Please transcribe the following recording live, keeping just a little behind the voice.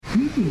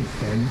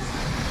Easton,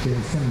 there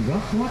is some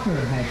rough water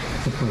ahead,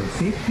 so for a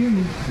safe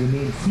journey,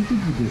 remain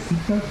seated with your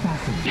seatbelt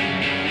fastened.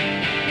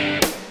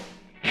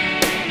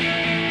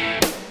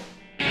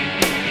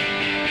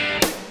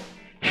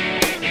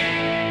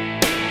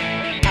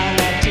 I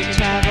like to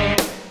travel,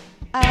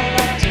 I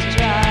like to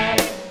drive,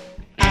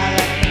 I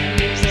like the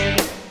music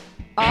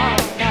all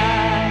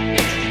night.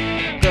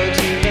 Go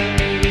to the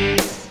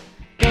movies,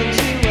 go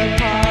to a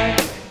park,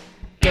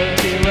 go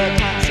to a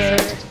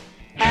concert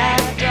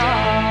at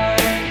dark.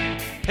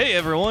 Hey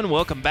everyone,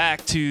 welcome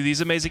back to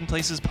These Amazing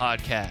Places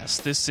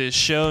podcast. This is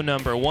show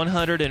number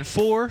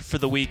 104 for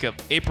the week of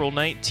April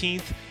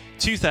 19th,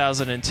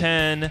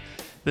 2010.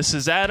 This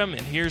is Adam,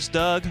 and here's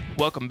Doug.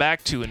 Welcome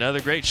back to another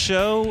great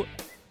show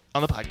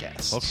on the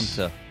podcast.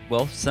 Welcome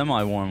to,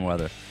 semi-warm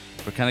weather.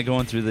 We're kind of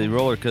going through the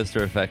roller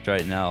coaster effect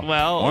right now.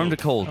 Well, warm to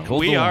cold, cold to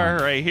we warm.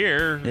 are right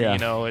here. Yeah. You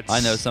know, it's... I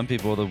know some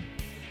people, the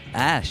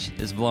ash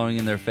is blowing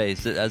in their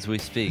face as we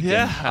speak.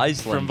 Yeah, in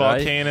Iceland, from right?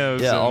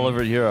 volcanoes. Yeah, and... all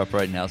over Europe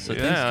right now. So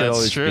Yeah,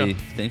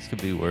 things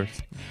could be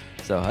worse.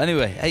 So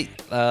anyway, hey,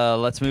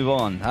 let's move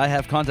on. I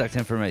have contact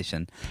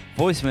information.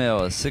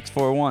 Voicemail is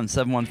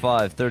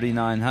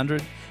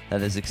 641-715-3900.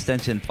 That is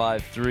extension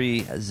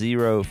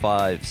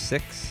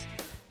 53056.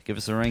 Give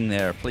us a ring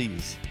there,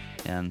 please,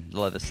 and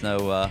let us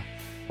know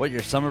what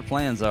your summer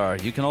plans are.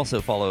 You can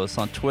also follow us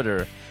on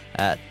Twitter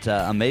at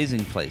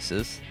Amazing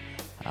Places.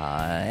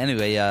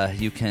 Anyway,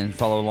 you can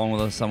follow along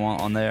with us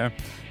on there.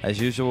 As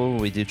usual,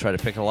 we do try to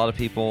pick a lot of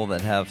people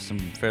that have some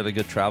fairly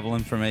good travel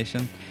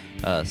information.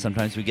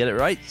 Sometimes we get it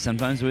right,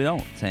 sometimes we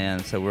don't,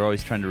 and so we're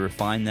always trying to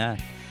refine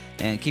that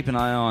and keep an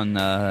eye on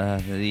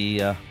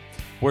the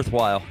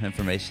worthwhile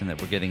information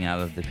that we're getting out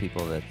of the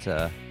people that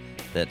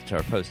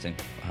are posting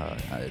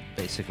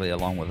basically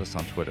along with us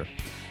on Twitter.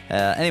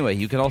 Anyway,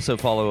 you can also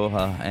follow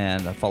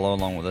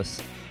along with us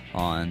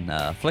on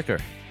Flickr.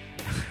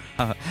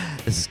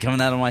 This is coming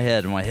out of my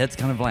head. My head's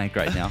kind of blank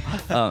right now.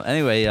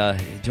 Anyway,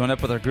 join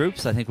up with our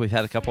groups. I think we've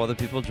had a couple other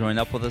people join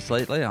up with us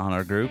lately on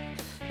our group.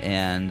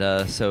 And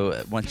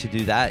so once you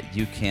do that,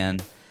 you can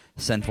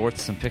send forth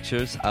some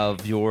pictures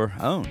of your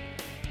own.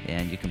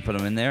 And you can put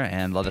them in there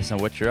and let us know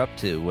what you're up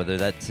to, whether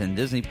that's in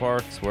Disney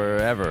parks,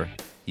 wherever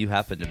you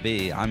happen to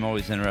be. I'm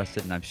always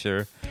interested, and I'm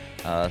sure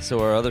so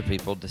are other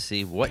people, to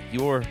see what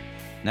your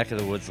neck of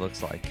the woods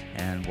looks like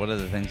and what are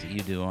the things that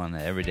you do on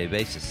an everyday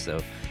basis.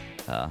 So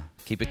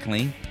keep it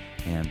clean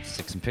and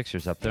stick some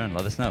pictures up there and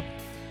let us know.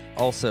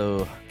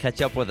 Also,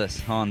 catch up with us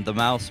on The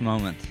Mouse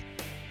Moment.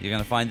 You're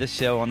going to find this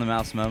show on The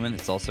Mouse Moment.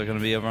 It's also going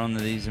to be over on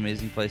the These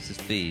Amazing Places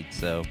feed.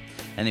 So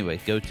anyway,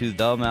 go to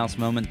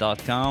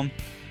themousemoment.com,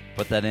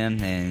 put that in,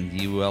 and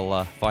you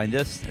will find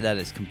this. That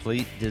is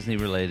complete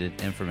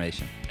Disney-related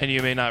information. And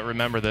you may not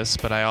remember this,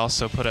 but I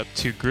also put up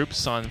two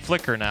groups on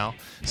Flickr now.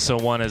 So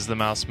one is The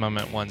Mouse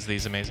Moment, one's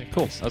These Amazing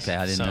Places. Okay,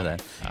 I didn't know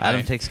that.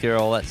 Adam takes care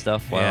of all that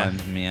stuff while I'm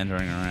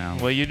meandering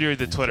around. Well, you do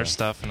the Twitter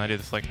stuff, and I do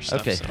the Flickr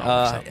stuff. Okay, so it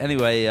all works out.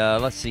 Anyway,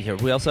 let's see here.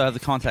 We also have the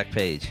contact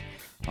page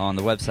on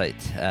the website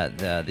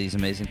at These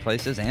Amazing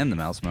Places and The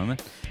Mouse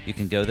Moment. You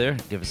can go there,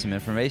 give us some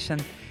information.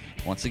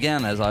 Once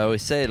again, as I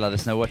always say, let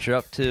us know what you're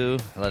up to,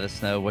 let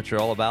us know what you're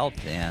all about,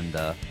 and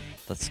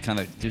let's kind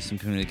of do some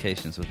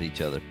communications with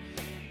each other.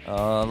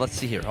 Let's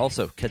see here.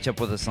 Also, catch up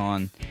with us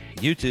on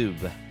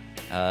YouTube.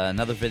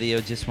 Another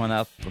video just went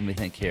up. Let me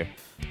think here.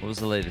 What was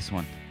the latest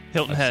one?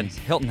 Hilton Head.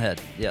 Hilton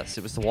Head, yes.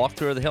 It was the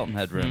walkthrough of the Hilton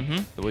Head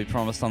room that we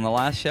promised on the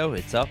last show.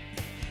 It's up,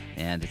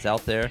 and it's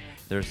out there.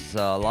 There's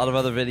a lot of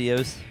other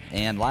videos.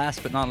 And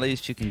last but not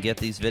least, you can get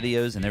these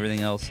videos and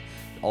everything else.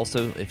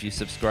 Also, if you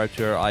subscribe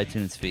to our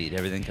iTunes feed,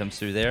 everything comes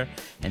through there.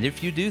 And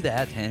if you do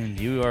that and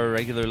you are a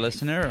regular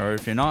listener, or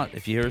if you're not,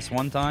 if you hear us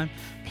one time,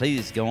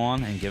 please go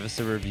on and give us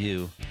a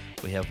review.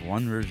 We have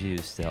one review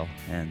still,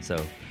 and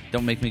so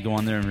don't make me go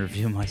on there and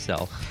review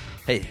myself.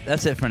 Hey,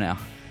 that's it for now.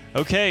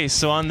 Okay,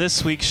 so on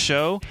this week's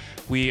show,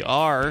 we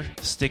are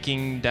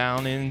sticking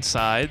down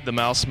inside the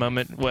Mouse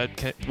Moment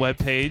web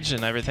page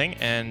and everything,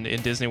 and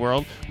in Disney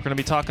World, we're going to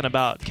be talking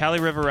about Cali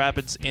River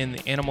Rapids in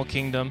the Animal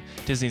Kingdom,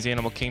 Disney's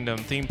Animal Kingdom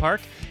theme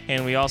park,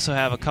 and we also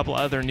have a couple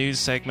other news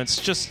segments,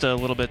 just a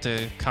little bit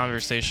of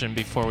conversation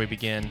before we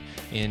begin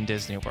in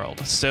Disney World.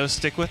 So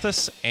stick with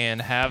us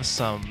and have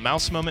some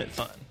Mouse Moment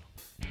fun.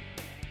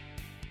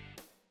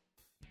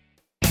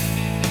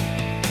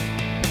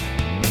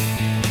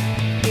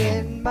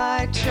 In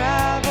my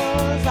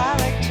travels, I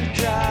like to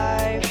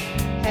drive,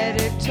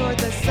 headed toward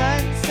the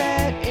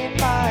sunset in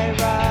my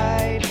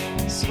ride.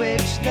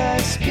 Switch the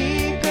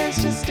speakers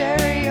to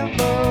stereo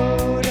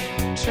mode,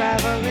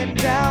 traveling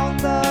down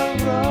the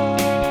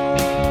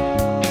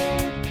road.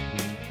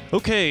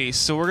 Okay,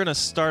 so we're going to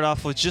start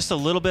off with just a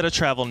little bit of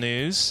travel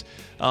news.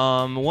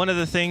 One of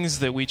the things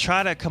that we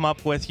try to come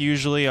up with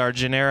usually are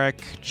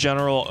generic,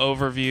 general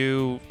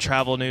overview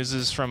travel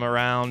newses from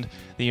around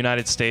the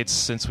United States,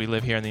 since we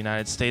live here in the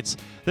United States.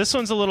 This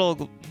one's a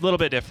little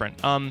bit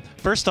different.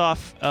 First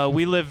off,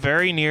 we live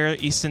very near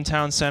Easton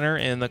Town Center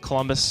in the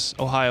Columbus,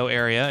 Ohio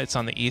area. It's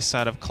on the east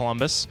side of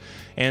Columbus.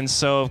 And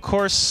so, of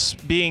course,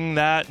 being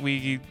that,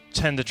 we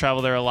tend to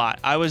travel there a lot.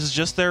 I was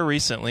just there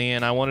recently,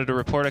 and I wanted to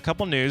report a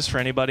couple news for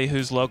anybody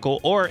who's local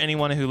or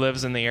anyone who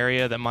lives in the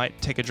area that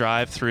might take a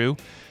drive through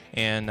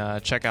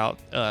and check out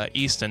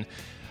Easton.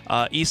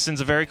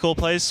 Easton's a very cool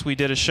place. We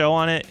did a show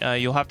on it.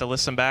 You'll have to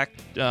listen back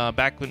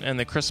in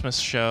the Christmas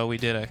show. We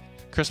did a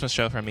Christmas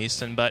show from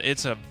Easton, but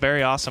it's a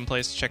very awesome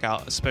place to check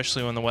out,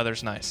 especially when the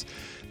weather's nice.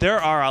 There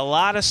are a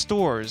lot of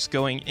stores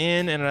going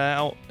in and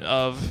out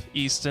of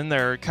Easton.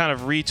 They're kind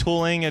of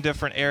retooling in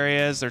different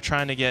areas. They're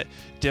trying to get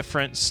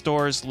different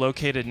stores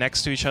located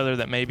next to each other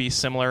that may be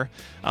similar.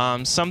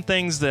 Some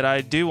things that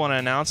I do want to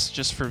announce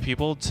just for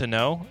people to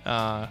know.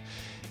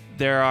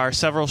 There are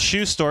several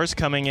shoe stores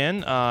coming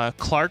in.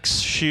 Clark's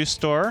Shoe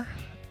Store.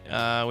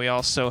 We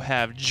also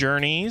have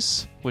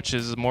Journeys, which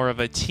is more of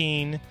a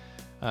teen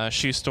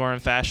shoe store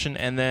and fashion.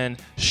 And then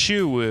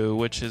Shoe Woo,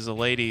 which is a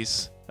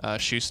ladies'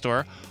 shoe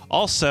store.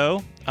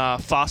 Also,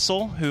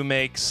 Fossil, who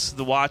makes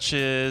the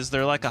watches.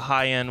 They're like a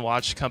high-end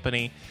watch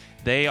company.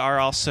 They are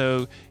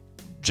also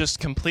just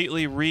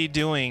completely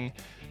redoing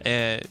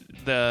it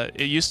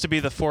used to be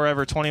the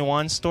Forever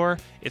 21 store.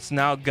 It's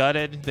now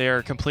gutted.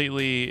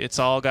 It's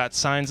all got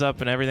signs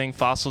up and everything.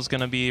 Fossil's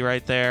going to be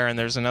right there, and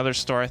there's another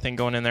store I think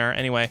going in there.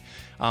 Anyway,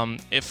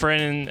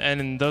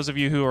 and those of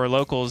you who are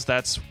locals,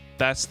 that's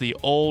the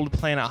old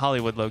Planet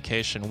Hollywood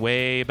location,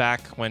 way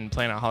back when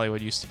Planet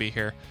Hollywood used to be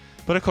here.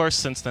 But of course,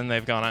 since then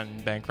they've gone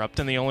on bankrupt,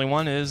 and the only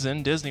one is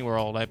in Disney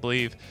World, I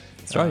believe.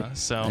 That's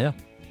right. Yeah.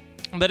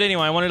 But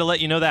anyway, I wanted to let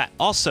you know that.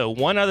 Also,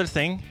 one other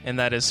thing, and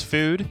that is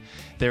food.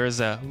 There is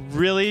a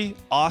really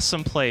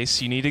awesome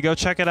place. You need to go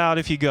check it out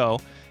if you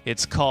go.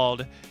 It's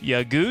called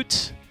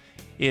Yagut.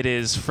 It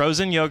is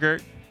frozen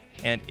yogurt,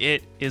 and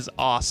it is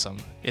awesome.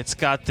 It's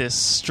got this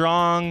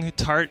strong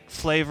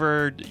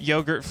tart-flavored,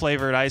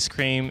 yogurt-flavored ice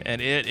cream, and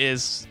it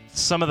is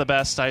some of the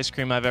best ice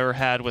cream I've ever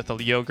had with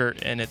a yogurt,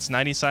 and it's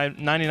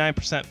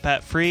 99%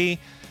 fat-free.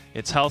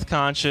 It's health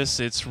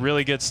conscious. It's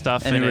really good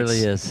stuff. And it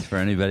really is for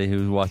anybody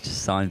who watches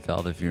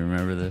Seinfeld, if you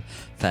remember the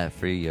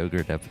fat-free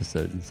yogurt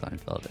episode in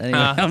Seinfeld. Anyway,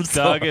 I'm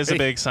sorry. Doug is a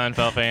big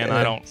Seinfeld fan.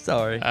 I don't.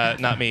 Sorry.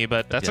 Not me,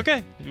 but that's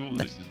okay.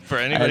 For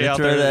I anybody had to out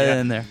throw there. that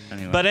in there.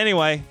 Anyway. But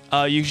anyway,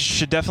 you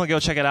should definitely go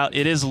check it out.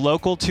 It is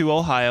local to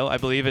Ohio. I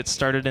believe it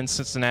started in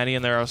Cincinnati,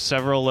 and there are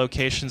several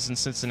locations in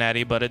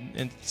Cincinnati, but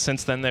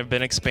since then they've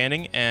been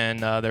expanding, and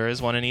there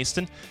is one in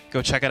Easton.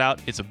 Go check it out.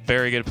 It's a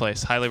very good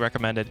place. Highly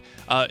recommended.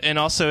 And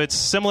also, it's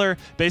similar.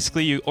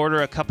 Basically, you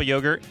order a cup of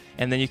yogurt,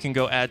 and then you can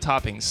go add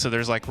toppings. So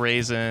there's like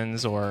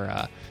raisins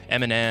or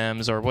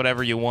M&Ms or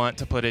whatever you want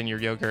to put in your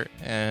yogurt,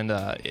 and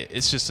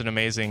it's just an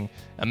amazing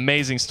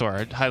store.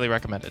 I'd highly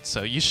recommend it.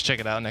 So you should check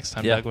it out next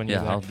time, Doug, when you're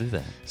there. Yeah, I'll do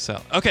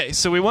that.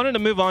 So we wanted to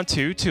move on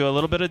to a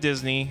little bit of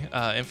Disney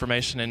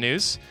information and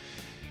news.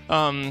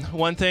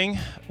 One thing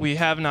we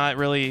have not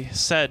really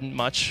said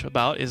much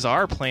about is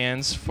our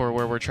plans for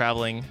where we're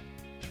traveling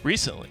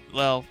recently.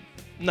 Well,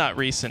 not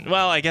recent.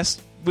 Well, I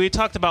guess we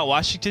talked about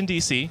Washington,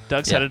 D.C.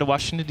 Doug's headed to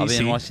Washington, D.C. I'll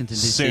be in Washington,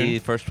 D.C. soon.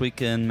 First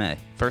week in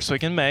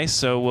May.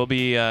 So we'll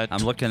be...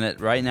 I'm looking at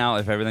right now,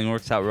 if everything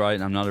works out right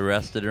and I'm not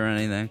arrested or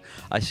anything,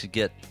 I should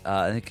get,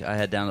 I think I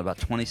had down about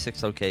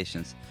 26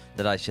 locations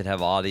that I should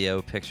have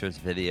audio, pictures,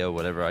 video,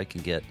 whatever I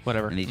can get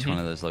in each one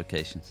of those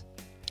locations.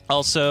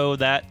 Also,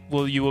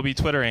 you will be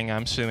Twittering,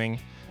 I'm assuming,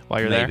 while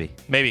you're there?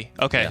 Maybe.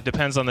 Okay. Yeah.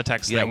 Depends on the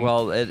text thing. Yeah,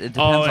 well, it depends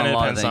on a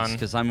lot of things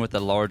because I'm with a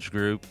large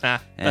group.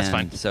 That's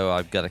fine. So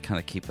I've got to kind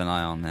of keep an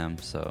eye on them.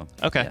 So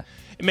okay. Yeah.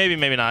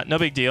 Maybe not. No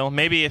big deal.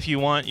 Maybe if you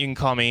want, you can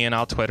call me and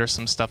I'll Twitter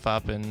some stuff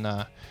up and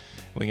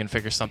we can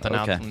figure something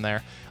out from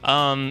there.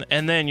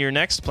 And then your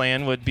next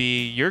plan would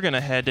be you're going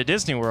to head to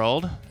Disney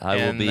World. I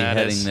will be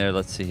heading there.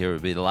 Let's see here. It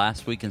would be the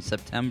last week in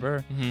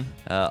September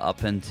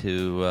up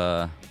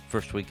into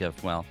first week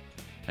of, well,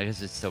 I guess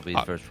it'd still be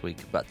the first week.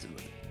 But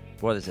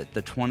what is it?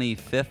 The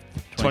 25th?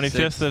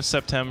 25th of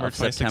September. Of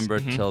September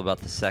till about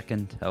the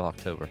 2nd of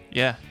October.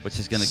 Yeah. Which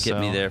is going to get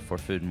me there for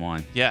Food and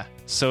Wine. Yeah.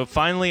 So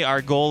finally,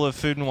 our goal of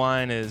Food and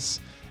Wine is,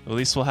 at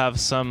least we'll have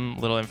some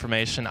little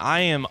information.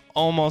 I've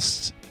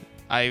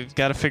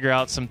got to figure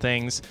out some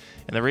things.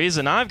 And the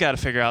reason I've got to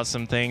figure out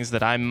some things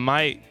that I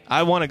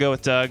want to go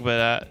with Doug,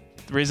 but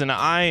the reason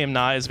I am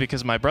not is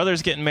because my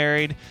brother's getting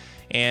married.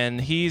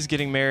 And he's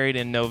getting married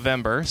in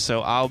November,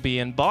 so I'll be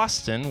in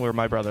Boston, where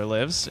my brother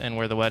lives, and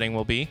where the wedding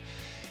will be.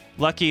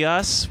 Lucky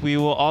us, we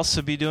will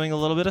also be doing a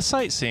little bit of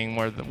sightseeing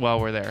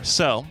while we're there.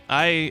 So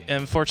I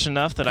am fortunate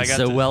enough that I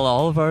got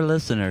all of our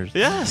listeners.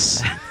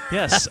 Yes.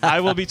 Yes. I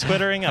will be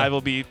Twittering. I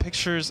will be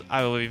pictures.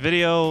 I will be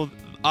video,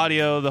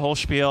 audio, the whole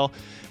spiel.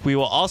 We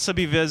will also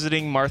be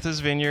visiting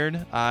Martha's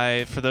Vineyard.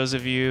 For those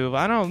of you,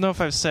 I don't know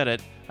if I've said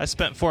it, I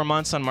spent 4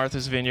 months on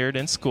Martha's Vineyard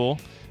in school.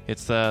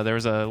 There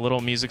was a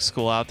little music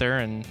school out there,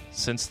 and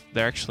since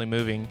they're actually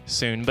moving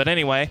soon. But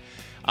anyway,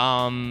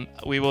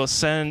 we will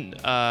send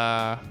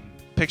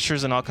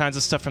pictures and all kinds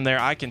of stuff from there.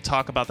 I can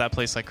talk about that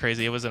place like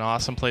crazy. It was an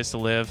awesome place to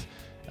live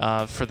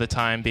for the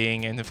time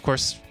being, and of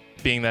course,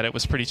 being that it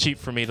was pretty cheap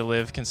for me to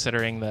live,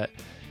 considering that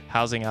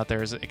housing out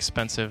there is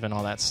expensive and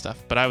all that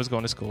stuff. But I was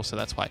going to school, so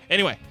that's why.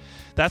 Anyway,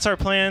 that's our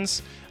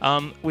plans.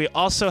 We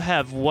also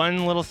have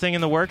one little thing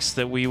in the works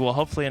that we will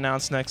hopefully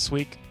announce next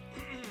week.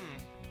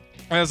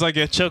 As I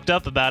get choked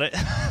up about it.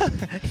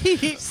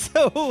 He's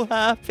so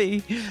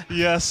happy.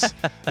 Yes.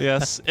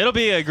 It'll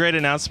be a great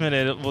announcement.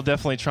 It will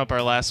definitely trump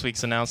our last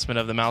week's announcement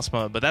of the mouse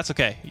mode, but that's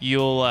okay.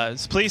 You'll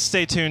please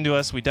stay tuned to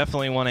us. We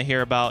definitely want to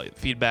hear about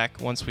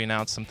feedback once we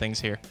announce some things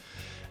here.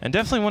 And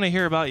definitely want to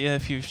hear about you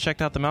if you've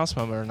checked out the mouse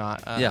mode or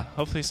not.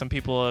 Hopefully some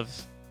people have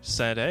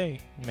said, hey,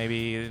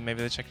 maybe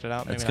they checked it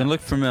out. It's going to look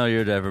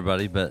familiar to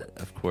everybody, but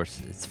of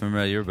course it's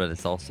familiar, but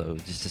it's also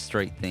just a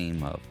straight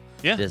theme of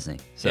Disney.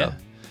 So. Yeah.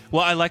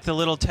 Well, I like the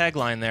little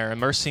tagline there,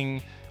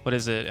 immersing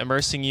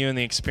you in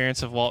the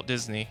experience of Walt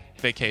Disney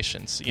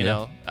Vacations. You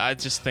know, I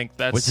just think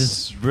that's which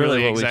is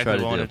really what exactly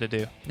we what we wanted to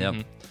do. Yep.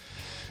 Mm-hmm.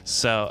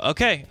 So,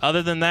 okay.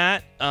 Other than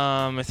that,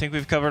 I think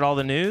we've covered all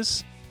the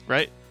news,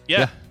 right?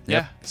 Yeah.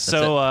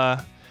 So,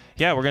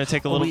 we're going to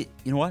take a little... you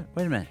know what?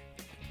 Wait a minute.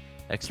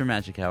 Extra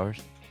Magic Hours.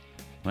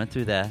 Went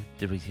through that.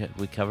 Did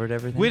we covered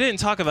everything? We didn't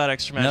talk about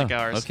Extra Magic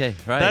Hours. Okay,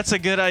 right. That's a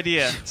good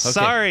idea. Okay.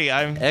 Sorry,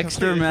 I'm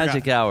Extra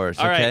Magic Hours.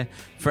 All okay, right.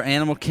 For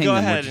Animal Kingdom, Go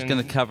ahead we're just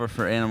going to cover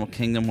for Animal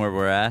Kingdom where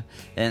we're at,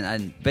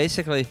 and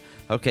basically,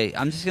 okay,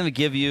 I'm just going to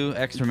give you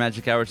Extra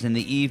Magic Hours in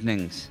the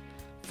evenings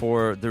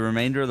for the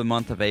remainder of the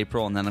month of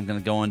April, and then I'm going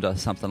to go into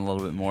something a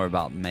little bit more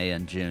about May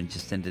and June,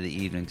 just into the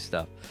evening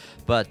stuff.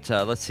 But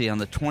let's see, on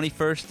the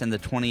 21st and the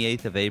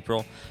 28th of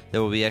April,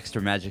 there will be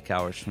Extra Magic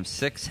Hours from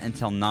 6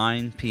 until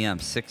 9 p.m.,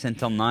 6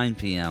 until 9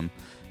 p.m.,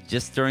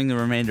 just during the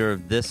remainder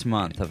of this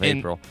month of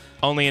April.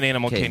 Only in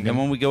Animal Kingdom. Then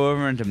when we go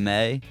over into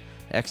May,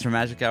 Extra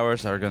Magic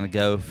Hours are going to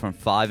go from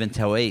 5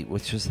 until 8,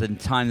 which was the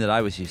time that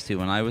I was used to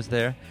when I was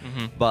there.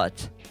 Mm-hmm.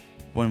 But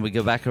when we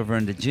go back over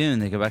into June,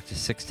 they go back to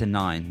 6 to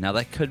 9. Now,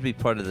 that could be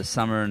part of the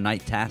summer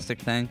night-tastic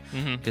thing,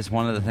 because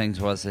one of the things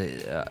was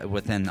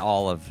within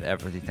all of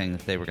everything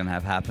that they were going to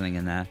have happening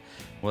in that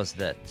was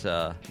that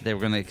they were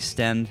going to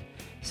extend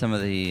some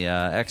of the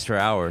extra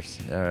hours,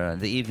 the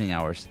evening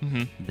hours,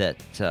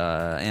 that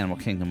Animal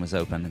Kingdom was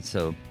open. And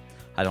so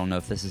I don't know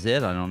if this is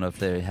it. I don't know if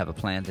they have a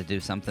plan to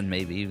do something,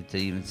 maybe to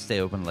even stay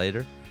open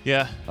later.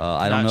 Yeah.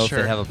 I don't know if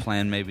they have a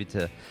plan maybe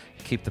to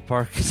keep the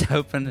parks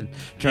open and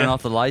turn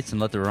off the lights and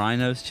let the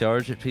rhinos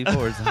charge at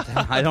people or something.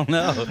 I don't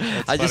know.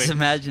 I just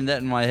imagined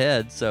that in my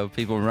head. So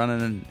people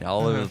running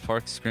all over the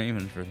park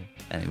screaming for...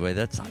 Anyway,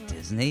 that's not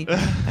Disney.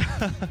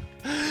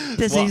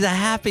 Disney's a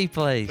happy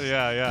place.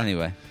 Yeah.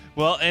 Anyway.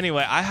 Well,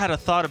 I had a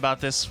thought about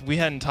this. We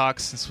hadn't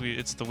talked since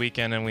it's the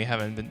weekend, and we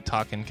haven't been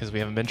talking because we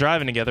haven't been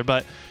driving together.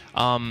 But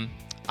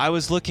I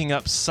was looking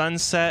up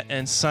sunset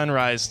and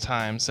sunrise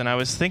times, and I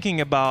was thinking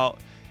about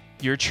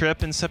your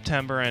trip in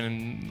September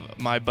and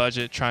my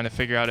budget, trying to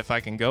figure out if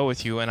I can go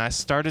with you. And I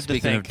started to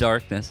think... Speaking of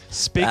darkness.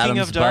 Speaking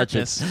of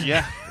darkness.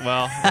 Yeah,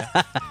 well...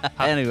 Yeah.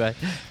 Anyway,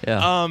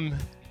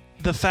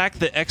 the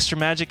fact that Extra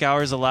Magic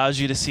Hours allows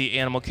you to see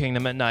Animal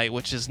Kingdom at night,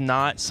 which is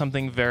not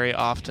something very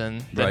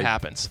often that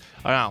happens.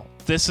 Now,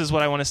 this is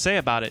what I want to say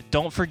about it.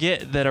 Don't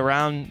forget that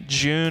around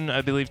June,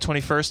 I believe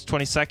 21st,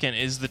 22nd,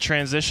 is the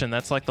transition.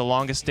 That's like the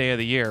longest day of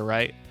the year,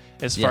 right?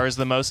 As far as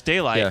the most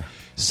daylight. Yeah.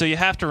 So you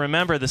have to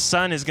remember the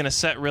sun is going to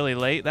set really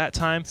late that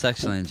time. It's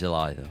actually in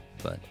July, though.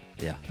 But,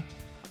 yeah.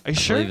 Are you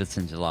sure? I believe it's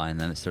in July, and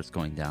then it starts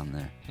going down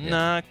there. Yeah.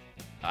 Nah,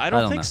 I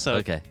don't think know. so.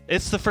 Okay.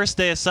 It's the first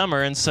day of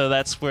summer, and so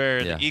that's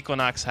where the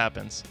equinox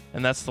happens,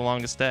 and that's the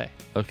longest day.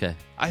 Okay.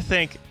 I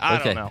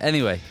don't know.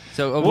 Anyway,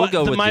 so we'll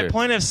go with my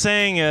point of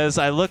saying is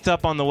I looked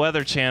up on the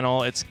Weather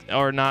Channel,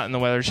 or not in the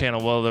Weather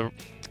Channel, well, the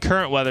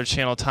current Weather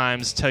Channel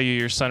times tell you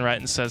your sunrise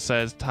and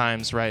says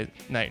times right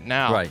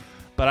now. Right.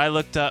 But I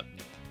looked up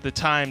the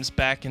times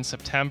back in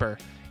September,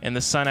 and the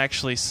sun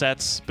actually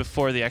sets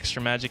before the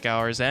Extra Magic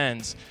Hours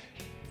ends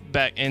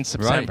back in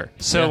September.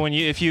 Right. So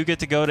if you get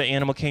to go to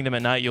Animal Kingdom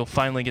at night, you'll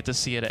finally get to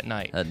see it at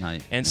night.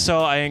 And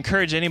so I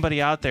encourage anybody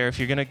out there, if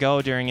you're going to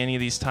go during any of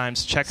these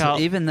times, check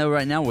out... Even though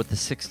right now with the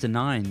 6 to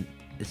 9,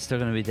 it's still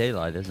going to be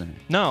daylight, isn't it?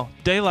 No,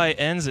 daylight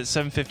ends at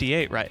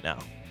 7:58 right now.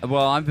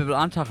 Well,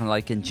 I'm talking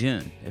like in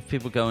June. If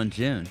people go in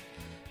June...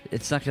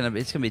 It's going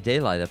to be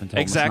daylight up until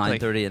almost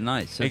 9:30 at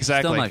night, so it's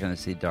still not going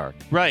to see dark.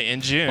 Right, in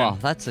June. Well,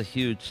 that's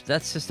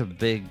just a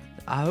big...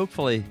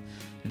 hopefully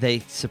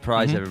they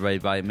surprise everybody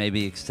by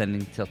maybe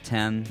extending till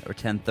 10 or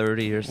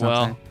 10:30 or something.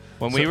 Well,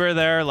 when we were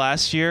there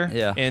last year,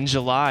 in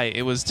July,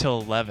 it was till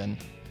 11.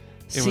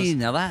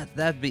 Now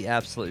that'd be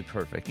absolutely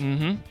perfect.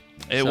 Mm-hmm.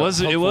 It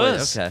was.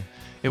 Okay.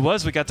 It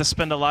was. We got to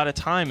spend a lot of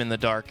time in the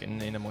dark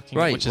in Animal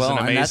Kingdom, which is an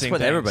amazing and that's what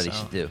thing, everybody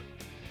should do.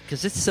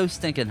 Because it's so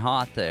stinking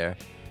hot there.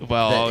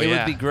 Well, it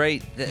would be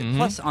great.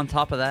 Plus, on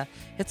top of that,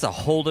 it's a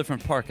whole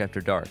different park after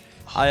dark.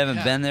 I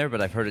haven't been there, but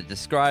I've heard it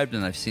described,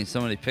 and I've seen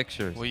so many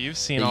pictures. Well, you've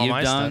seen all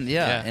my stuff.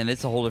 Yeah, and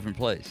it's a whole different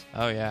place.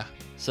 Oh, yeah.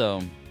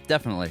 So,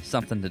 definitely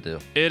something to do.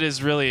 It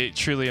is really,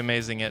 truly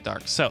amazing at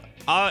dark. So,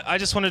 I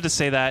just wanted to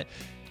say that.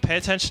 Pay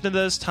attention to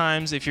those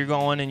times if you're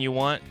going and you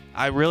want.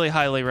 I really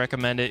highly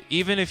recommend it.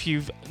 Even if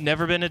you've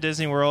never been to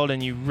Disney World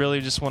and you really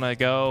just want to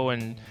go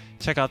and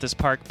check out this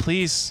park,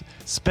 please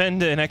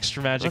spend an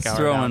extra magic hour. Let's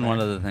throw down in there. one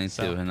other thing,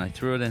 So- too, and I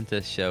threw it into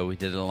this show. We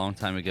did it a long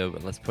time ago,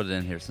 but let's put it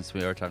in here since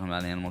we are talking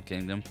about Animal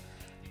Kingdom.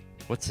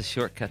 What's the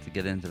shortcut to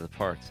get into the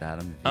parks,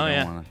 Adam? If you Oh, don't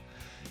yeah. wanna-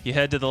 You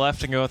head to the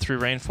left and go through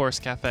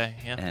Rainforest Cafe.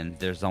 Yeah. And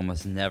there's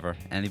almost never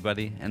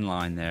anybody in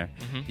line there.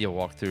 Mhm. You'll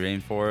walk through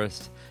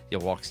Rainforest.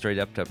 You'll walk straight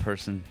up to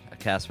a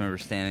cast member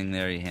standing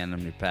there. You hand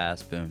them your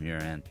pass. Boom, you're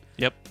in.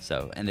 Yep.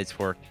 So, and it's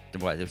worked.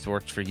 It's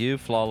worked for you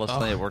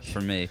flawlessly. Oh. It worked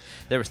for me.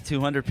 There was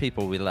 200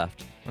 people we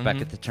left back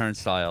Mhm. at the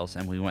turnstiles,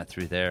 and we went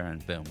through there,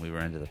 and boom, we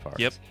were into the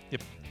parks. Yep.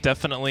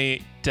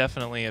 Definitely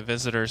a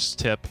visitor's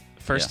tip.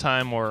 First Yeah.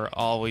 time or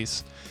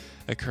always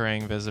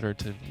occurring visitor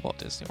to Walt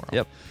Disney World.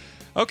 Yep.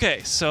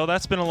 Okay, so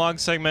that's been a long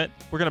segment.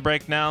 We're going to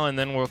break now, and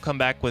then we'll come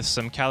back with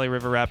some Cali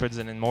River Rapids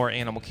and more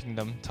Animal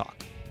Kingdom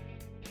talk.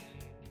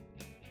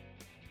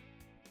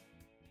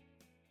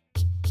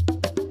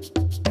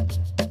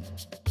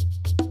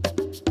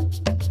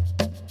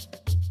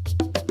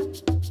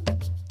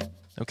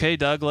 Okay,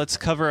 Doug, let's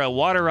cover a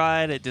water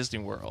ride at Disney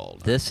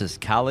World. This is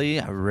Cali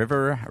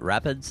River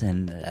Rapids,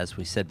 and as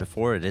we said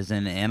before, it is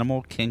in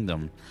Animal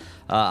Kingdom.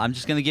 I'm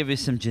just going to give you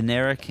some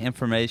generic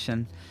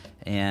information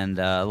and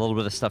a little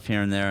bit of stuff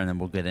here and there, and then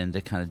we'll get into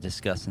kind of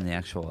discussing the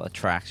actual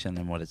attraction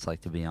and what it's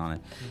like to be on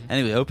it.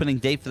 Anyway, opening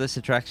date for this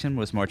attraction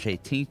was March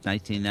 18th,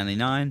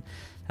 1999.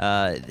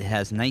 It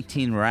has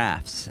 19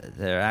 rafts.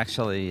 They're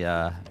actually,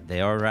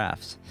 they are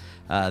rafts.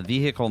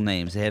 Vehicle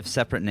names, they have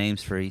separate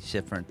names for each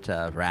different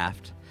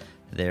raft.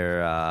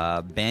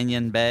 They're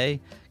Banyan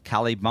Bay,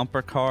 Cali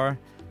Bumper Car,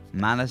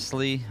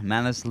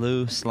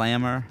 Manaslu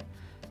Slammer,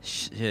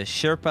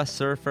 Sherpa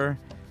Surfer,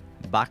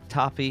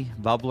 Baktapi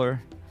Bubbler,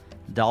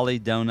 Dolly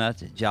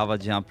Donut, Java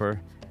Jumper,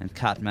 and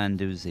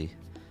Kathmanduzi.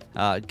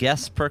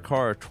 Guests per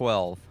car are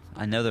 12.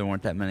 I know there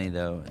weren't that many in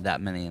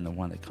the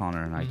one that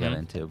Connor and I got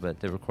into, but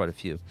there were quite a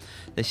few.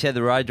 They said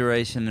the ride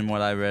duration, in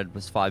what I read,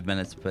 was 5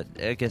 minutes, but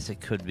I guess it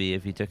could be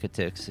if you took it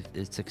to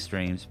its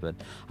extremes, but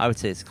I would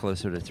say it's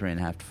closer to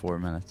 3.5 to 4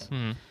 minutes.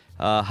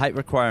 Height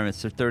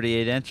requirements are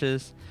 38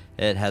 inches.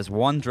 It has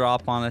one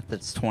drop on it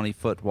that's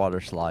 20-foot water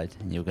slide,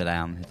 and you'll go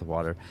down and hit the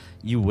water.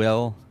 You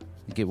will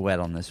get wet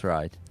on this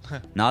ride.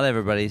 Not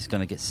everybody's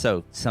going to get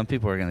soaked. Some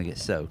people are going to get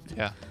soaked.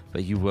 Yeah.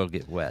 But you will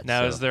get wet.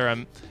 Now, so. is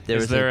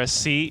there a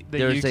seat that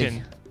there's you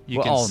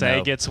can say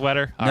no. gets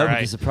wetter? No, All right.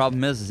 because the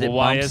problem is it Well,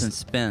 why bumps is- and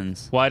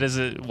spins. Why is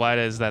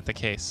that the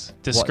case?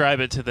 Describe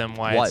it to them.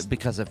 Why? It's,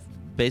 Because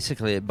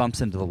basically it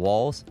bumps into the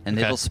walls, and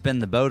Okay. it'll spin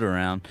the boat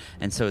around,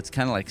 and so it's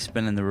kind of like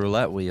spinning the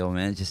roulette wheel,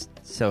 man. It just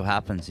so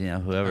happens,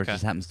 whoever Okay.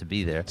 just happens to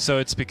be there. so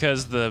it's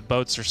because the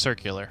boats are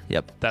circular.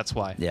 Yep. That's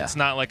why. Yeah. It's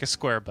not like a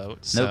square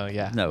boat. So Nope.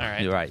 yeah. No, All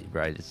right. you're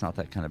right. It's not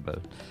that kind of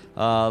boat.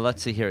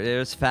 Let's see here.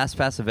 There's Fast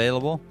Pass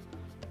available.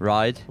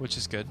 Ride. Which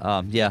is good.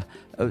 Yeah.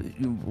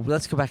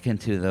 Let's go back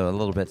into, though, a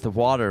little bit. The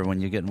water,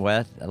 when you're getting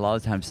wet, a lot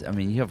of times,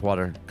 you have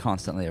water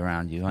constantly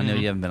around you. I know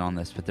you haven't been on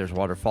this, but there's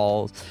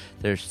waterfalls.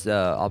 There's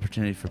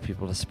opportunity for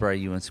people to spray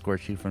you and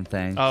squirt you from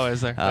things. Oh,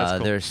 is there? That's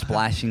cool. There's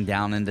splashing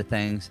down into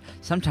things.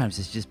 Sometimes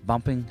it's just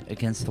bumping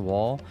against the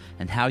wall,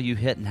 and how you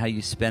hit and how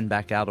you spin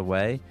back out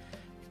away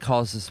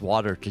causes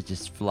water to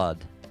just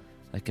flood.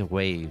 Like a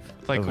wave.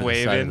 Like over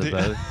wave the side of the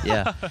into- boat.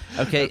 Yeah.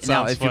 Okay, That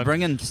now sounds if you're fun.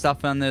 bringing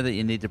stuff on there that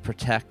you need to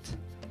protect,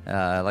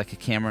 like a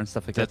camera and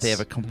stuff like that, they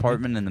have a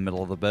compartment in the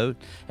middle of the boat,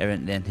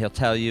 and he'll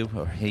tell you,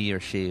 or he or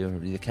she, or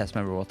the cast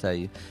member will tell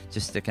you,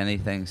 just stick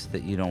anything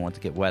that you don't want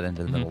to get wet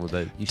into the middle of the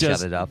boat. You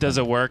shut it up. Does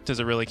it work? Does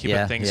it really keep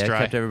things yeah, dry?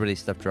 I kept everybody's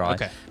stuff dry.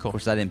 Okay, cool. Of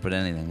course, I didn't put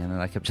anything in it.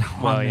 I kept it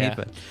on Well, me, yeah.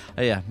 but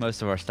yeah,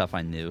 most of our stuff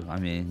I knew.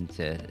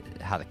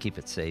 How to keep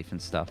it safe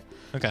and stuff.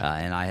 Okay.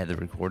 And I had the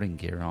recording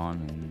gear on,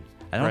 and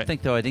I don't Right.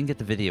 think, though, I didn't get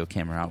the video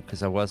camera out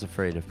because I was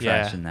afraid of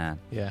Yeah. trashing that.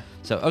 Yeah.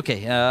 So,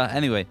 okay,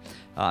 anyway,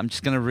 I'm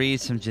just going to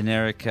read some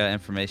generic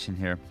information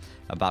here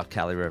about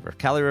Cali River.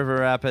 Cali River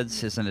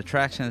Rapids is an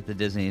attraction at the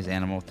Disney's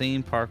Animal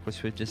Theme Park,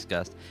 which we've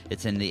discussed.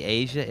 It's in the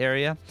Asia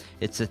area.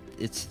 It's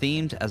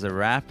themed as a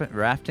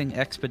rafting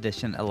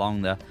expedition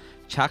along the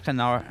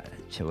Chakrandi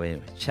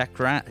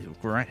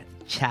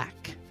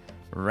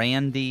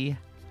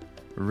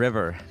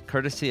River,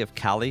 courtesy of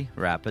Cali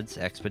Rapids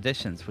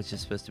Expeditions, which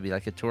is supposed to be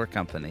like a tour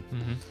company.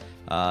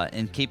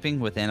 In keeping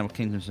with Animal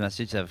Kingdom's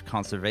message of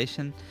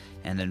conservation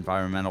and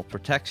environmental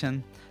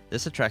protection,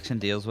 this attraction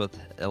deals with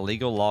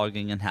illegal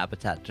logging and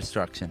habitat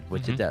destruction,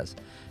 which it does.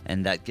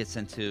 And that gets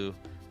into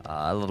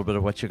a little bit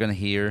of what you're going to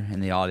hear in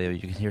the audio. You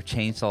can hear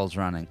chainsaws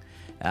running.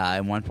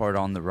 In one part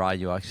on the ride,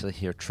 you'll actually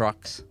hear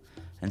trucks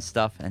and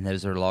stuff, and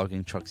those are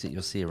logging trucks that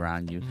you'll see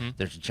around you.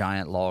 There's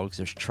giant logs,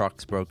 there's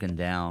trucks broken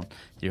down,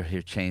 you'll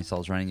hear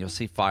chainsaws running, you'll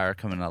see fire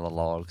coming out of the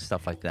logs,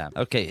 stuff like that.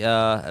 Okay,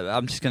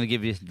 I'm just going to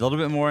give you a little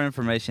bit more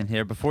information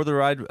here. Before the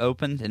ride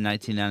opened in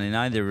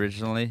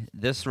 1999,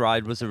 this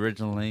ride was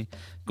originally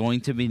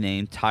going to be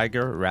named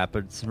Tiger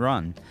Rapids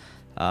Run.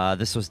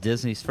 This was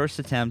Disney's first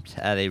attempt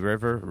at a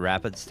river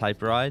rapids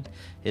type ride.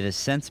 It has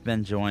since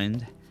been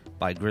joined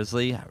by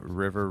Grizzly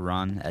River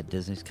Run at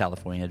Disney's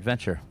California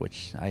Adventure,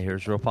 which I hear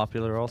is real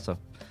popular also.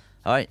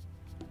 All right,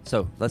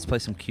 so let's play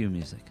some cue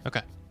music.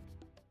 Okay.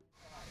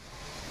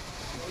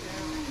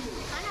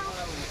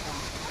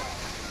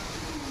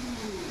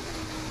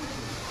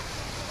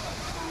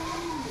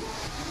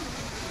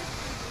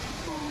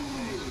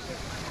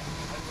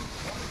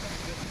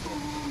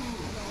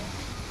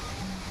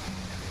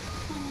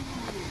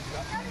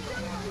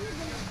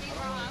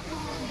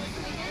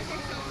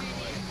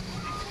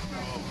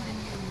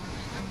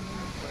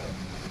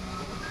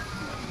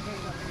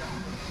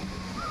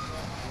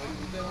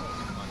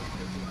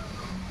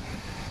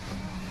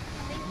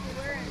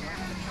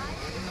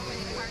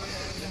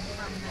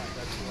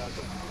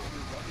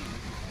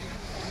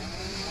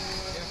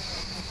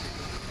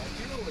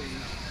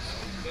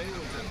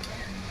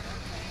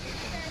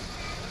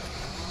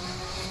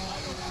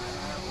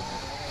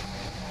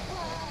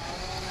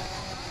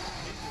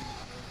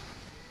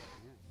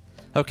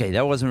 Okay,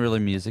 that wasn't really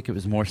music. It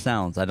was more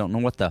sounds. I don't know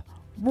what the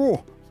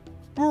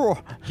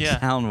Yeah.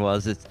 sound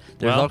was.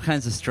 There's all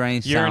kinds of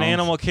strange You're sounds. in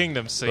Animal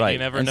Kingdom, so Right. you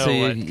never and know so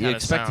what you kind of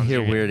expect to sounds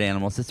hear you're weird getting.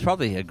 animals. It's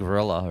probably a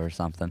gorilla or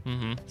something.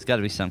 Mhm. It's got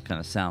to be some kind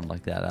of sound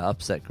like that, an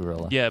upset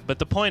gorilla. Yeah, but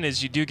the point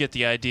is you do get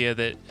the idea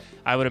that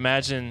I would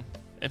imagine.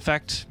 In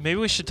fact, maybe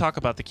we should talk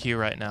about the queue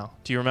right now.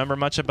 Do you remember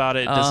much about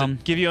it? Does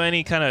it give you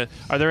any kind of...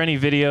 Are there any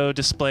video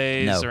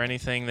displays No. or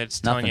anything that's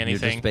telling you Nothing. You're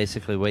anything? just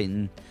basically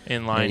waiting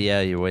In line?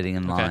 Yeah, you're waiting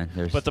in Okay. line.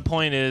 There's, But the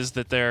point is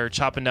that they're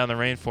chopping down the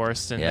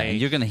rainforest and and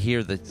you're going to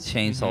hear the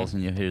chainsaws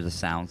and you'll hear the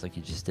sounds like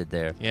you just did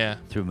there Yeah.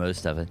 through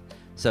most of it.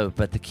 So,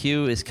 but the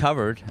queue is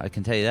covered. I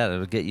can tell you that.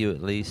 It'll get you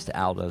at least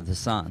out of the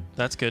sun.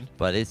 That's good.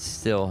 But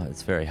it's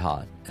very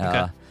hot.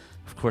 Okay.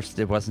 Of course,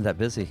 it wasn't that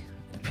busy.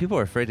 People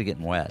are afraid of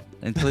getting wet,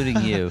 including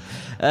you.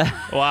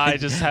 Well, I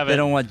just haven't... They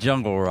don't want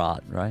jungle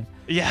rot, right?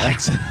 Yeah,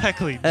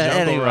 exactly. Jungle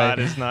Anyway, rot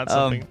is not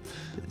something...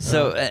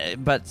 So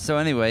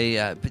anyway,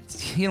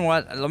 but you know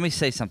what? Let me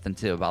say something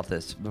too about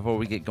this before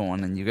we get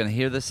going, and you're going to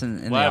hear this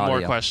in Well, I the have more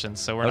audio. questions,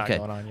 so we're Okay.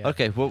 not going on yet.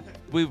 Okay. Well,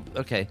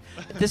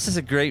 this is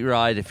a great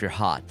ride if you're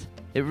hot.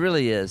 It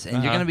really is,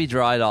 and you're going to be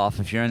dried off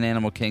if you're in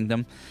Animal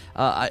Kingdom.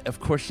 Of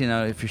course,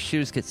 if your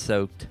shoes get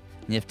soaked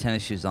and you have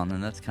tennis shoes on, then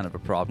that's kind of a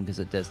problem because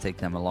it does take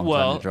them a long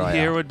time to dry Well,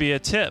 here out. would be a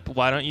tip.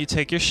 Why don't you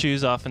take your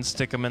shoes off and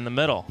stick them in the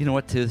middle? You know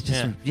what, too?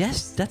 Yeah.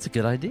 Yes, that's a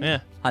good idea. Yeah.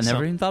 I never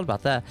So- even thought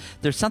about that.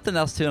 There's something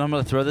else, too, and I'm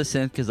going to throw this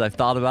in because I've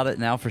thought about it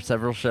now for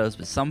several shows.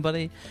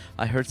 But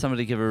I heard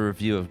somebody give a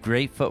review of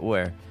great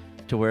footwear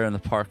to wear in the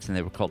parks, and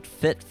they were called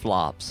Fit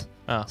Flops.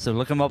 Oh. So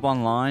look them up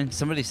online.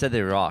 Somebody said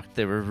they rocked.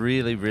 They were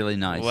really, really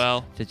nice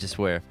Well- to just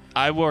wear.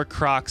 I wore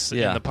Crocs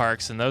Yeah. in the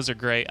parks, and those are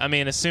great. I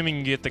mean, assuming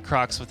you get the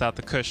Crocs without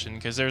the cushion,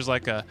 because there's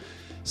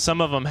some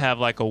of them have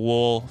like a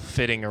wool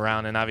fitting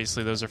around, and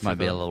obviously those are for Might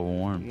be a little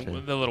warm, too.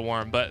 a little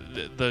warm. But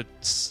the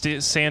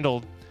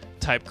sandal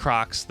type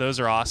Crocs, those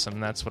are awesome.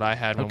 That's what I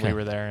had when we Okay.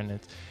 were there, and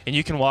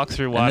you can walk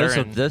through And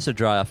water. those will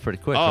dry off pretty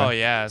quick. Oh, right?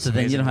 yeah, it's So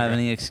then you don't amazing. have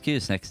any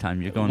excuse next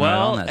time. You're going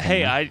well, right on that. hey,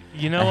 thing, right?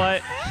 you know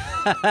what?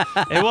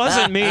 It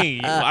wasn't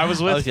me. I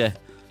was with Okay.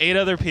 8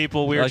 other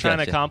people. We were I trying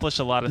to gotcha. accomplish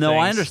a lot of No,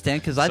 things. I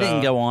understand because I didn't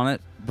So- go on it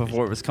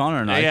before it was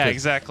Connor and I. Yeah, 'cause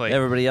exactly.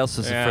 Everybody else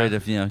was Yeah. afraid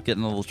of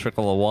getting a little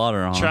trickle of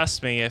water on.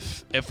 Trust me,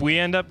 if I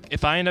end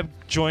up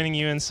joining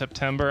you in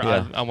September,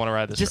 Yeah. I want to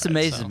ride this. It just ride,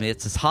 amazes so. me.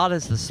 It's as hot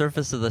as the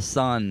surface of the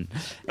sun,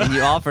 and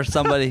you offer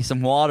somebody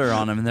some water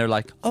on them, and they're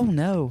like, "Oh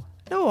no,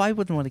 I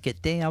wouldn't want to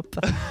get damp."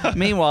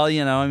 Meanwhile,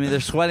 they're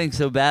sweating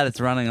so bad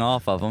it's running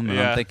off of them, and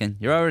Yeah. I'm thinking,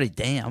 "You're already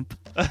damp."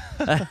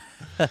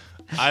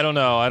 I don't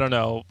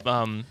know.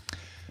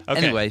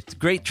 Okay. Anyway, it's a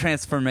great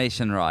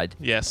transformation ride.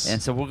 Yes.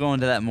 And so we'll go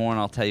into that more, and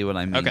I'll tell you what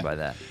I mean Okay. by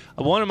that.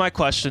 One of my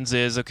questions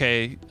is,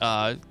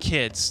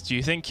 kids. Do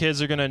you think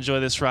kids are going to enjoy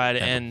this ride?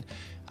 Yeah. And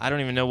I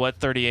don't even know what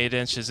 38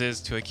 inches is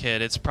to a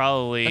kid. It's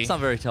probably That's not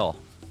very tall.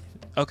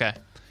 okay. I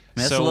mean,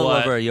 that's so a little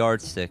what? over a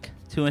yardstick.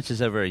 2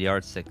 inches over a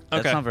yardstick.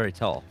 That's Okay. not very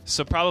tall.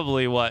 So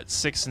probably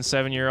 6 and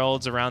 7 year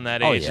olds around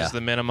that Oh, age yeah. is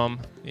the minimum.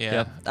 Yeah.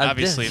 Yep.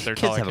 Obviously, if they're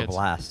kids taller have kids. a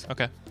blast.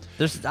 Okay.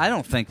 I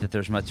don't think that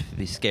there's much to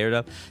be scared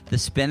of. The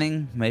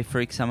spinning may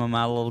freak some of them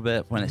out a little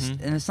bit when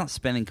and it's not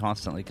spinning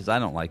constantly because I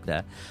don't like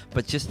that.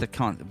 But just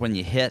when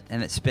you hit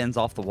and it spins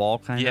off the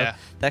wall, Yeah. of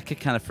that could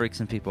kind of freak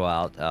some people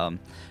out.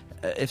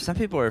 If some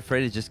people are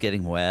afraid of just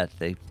getting wet,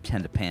 they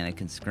tend to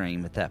panic and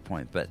scream at that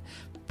point. But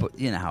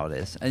you know how it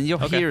is, and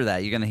you'll Okay. hear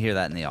that. You're going to hear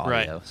that in the audio.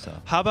 Right. So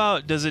How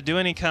about, does it do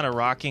any kind of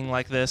rocking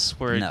like this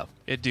where No.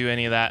 it do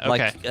any of that?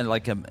 Okay.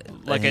 like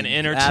an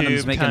inner Adam's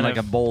tube making kind like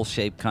of a bowl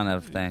shaped kind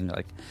of thing.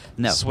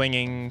 No.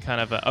 Swinging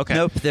kind of okay.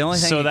 Nope. The only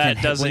thing so it that can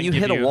hit, doesn't when you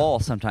give hit a wall,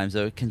 sometimes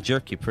though, it can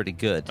jerk you pretty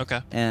good.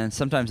 Okay. And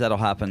sometimes that'll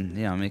happen.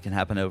 It can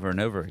happen over and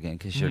over again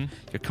because you're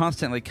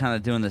constantly kind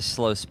of doing this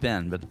slow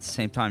spin, but at the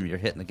same time you're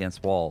hitting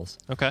against walls,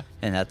 Okay.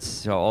 and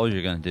that's all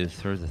you're going to do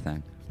through the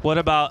thing. What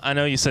about, I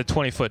know you said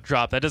 20-foot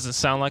drop. That doesn't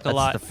sound like a That's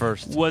lot. the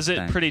first Was it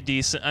thing. pretty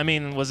decent? I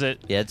mean, was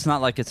it? Yeah, it's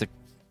not like it's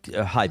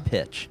a high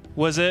pitch.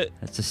 Was it?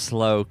 It's a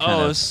slow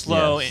kind of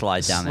slow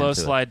slide down. Slow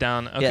into slide it.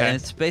 down. Okay. Yeah, and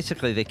it's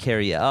basically they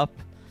carry you up,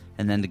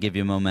 and then to give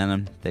you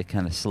momentum, they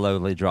kind of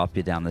slowly drop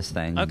you down this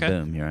thing. Okay.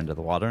 And boom, you're into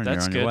the water, and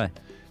That's you're on good. your way.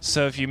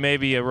 So if you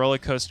maybe a roller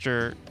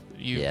coaster,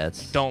 Yeah,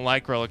 it's don't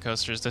like roller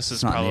coasters, this is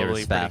It's not near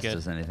probably as pretty fast good.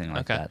 as anything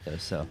like Okay. that, though.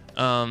 So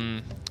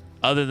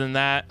Other than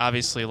that,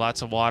 obviously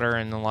lots of water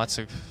and lots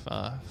of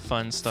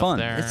fun stuff fun.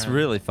 there. It's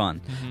really fun.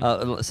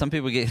 Some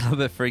people get a little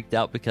bit freaked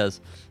out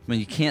because when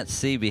you can't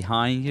see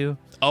behind you,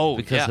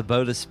 because yeah. the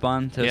boat is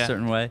spun to Yeah. a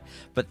certain way.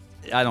 But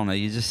I don't know.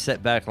 You just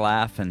sit back,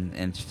 laugh,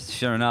 and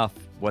sure enough,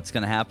 what's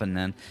going to happen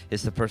then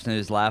is the person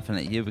who's laughing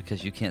at you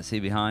because you can't see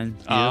behind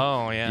you.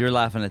 Oh, yeah. You're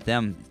laughing at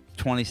them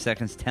 20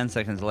 seconds, 10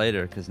 seconds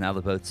later because now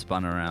the boat's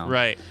spun around.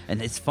 Right.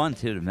 And it's fun,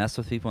 too, to mess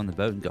with people on the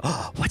boat and go,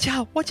 oh, watch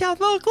out, look out,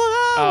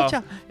 watch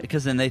out.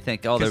 Because then they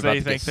think, they're 'Cause about they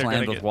to get think they're slammed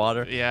gonna with get-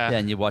 water. yeah.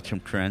 And you watch them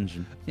cringe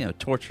and,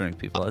 torturing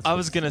people. That's I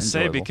was going to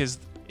say, enjoyable. because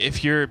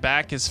if your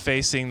back is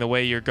facing the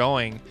way you're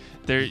going,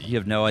 You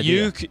have no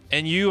idea.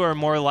 You are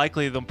more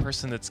likely the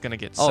person that's going to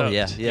get soaked. Oh,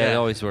 yeah. It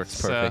always works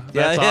So, perfect.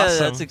 that's yeah, awesome.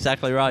 that's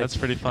exactly right. That's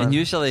pretty fun. And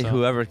usually So-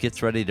 whoever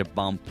gets ready to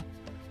bump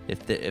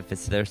if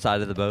it's their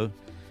side of the boat,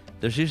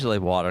 there's usually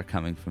water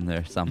coming from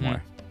there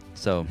somewhere.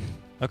 So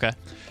Okay.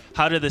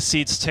 How do the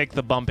seats take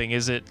the bumping?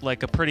 Is it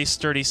like a pretty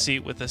sturdy seat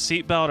with a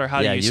seat belt, or how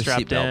do you you're strap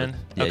seat belted. in?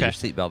 Yeah, Okay. you're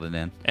seat belted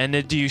in.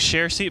 And do you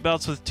share seat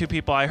belts with two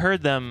people? I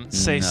heard them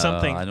say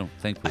something. I don't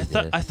think we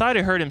did. I thought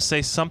I heard him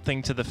say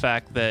something to the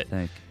fact that I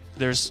think.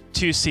 there's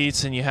two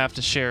seats and you have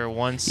to share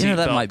one seat That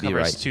belt might be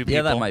covers right. two people.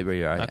 Yeah, that might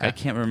be right. Okay. I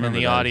can't remember. In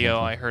the that audio,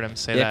 exactly. I heard him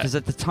say Yeah, that. because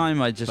at the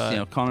time I just,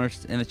 But-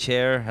 Connor's in a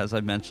chair, as I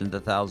mentioned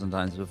 1,000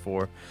 times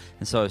before,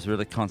 and so I was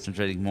really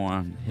concentrating more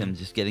on him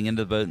just getting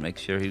into the boat, make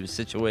sure he was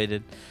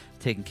situated,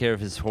 taking care of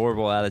his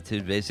horrible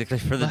attitude basically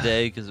for the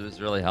day because it was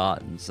really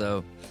hot, and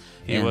so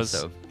He was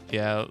a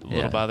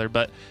little bothered.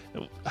 But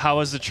how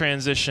was the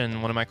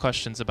transition? One of my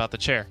questions about the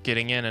chair,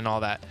 getting in and all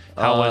that.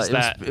 How was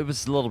that? It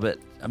was a little bit.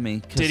 I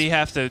mean, Did he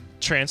have to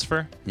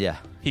transfer? Yeah.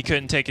 He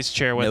couldn't take his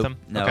chair with him?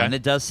 No, Okay. and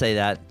it does say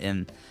that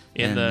in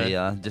the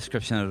the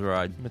description of the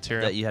ride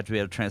material. that you have to be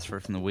able to transfer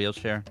from the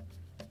wheelchair,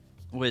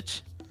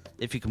 which,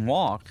 if you can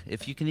walk,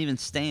 if you can even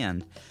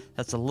stand,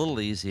 that's a little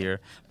easier,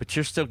 but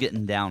you're still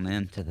getting down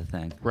into the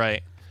thing.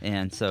 Right.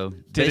 And so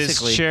Did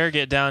basically, his chair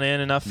get down in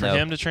enough for No.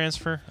 him to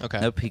transfer? Okay.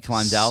 Nope, he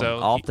climbed out So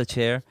off the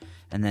chair,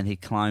 and then he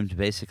climbed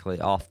basically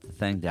off the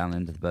thing down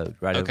into the boat,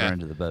 right Okay. over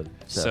into the boat.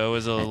 So it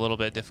was a little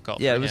bit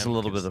difficult Yeah, for it was him a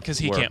little bit of because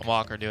he work. can't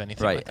walk or do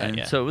anything Right, like that. and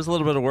Yeah. so it was a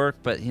little bit of work,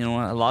 but you know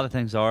what? A lot of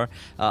things are.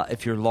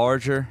 If you're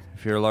larger,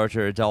 if you're a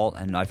larger adult,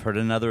 and I've heard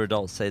another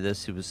adult say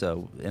this who was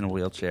in a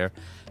wheelchair,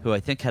 who I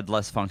think had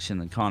less function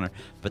than Connor,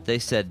 but they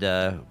said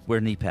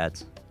wear knee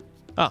pads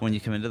when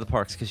you come into the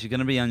parks because you're going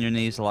to be on your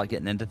knees a lot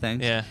getting into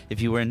things. Yeah. If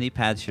you wear knee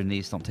pads, your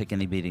knees don't take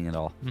any beating at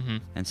all. Mm-hmm.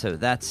 And so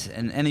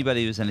and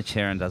anybody who's in a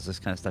chair and does this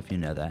kind of stuff, you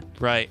know that.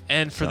 Right,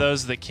 and for So-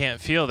 those that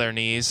can't feel their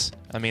knees,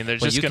 I mean, they're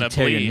Well, just you going can to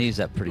tear bleed. your knees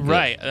up pretty good.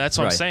 Right, that's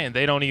what I'm Right. saying.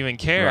 They don't even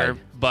care,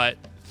 Right. but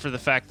for the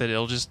fact that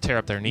it'll just tear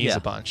up their knees Yeah. a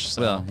bunch.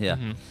 So. Well, yeah.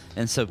 Mhm.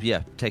 And so,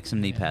 take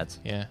some knee pads.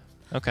 Yeah.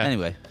 Okay.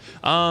 Anyway.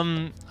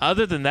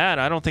 Other than that,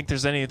 I don't think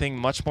there's anything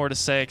much more to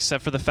say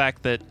except for the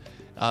fact that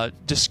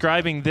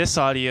describing this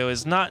audio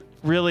is not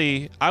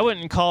really, I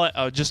wouldn't call it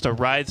just a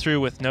ride through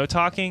with no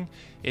talking.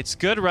 It's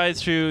good ride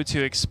through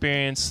to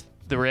experience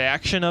the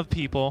reaction of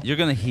people, You're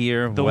going to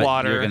hear The what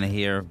water, you're going to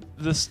hear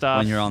the stuff.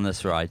 when you're on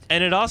this ride.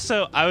 And it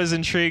also, I was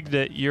intrigued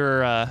that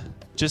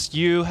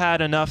you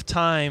had enough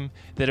time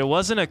that it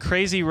wasn't a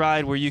crazy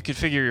ride where you could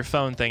figure your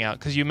phone thing out,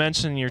 because you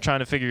mentioned you're trying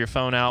to figure your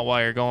phone out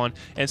while you're going,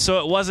 and so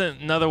it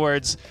wasn't. In other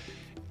words,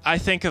 I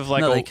think of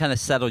like they kind of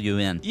settle you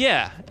in.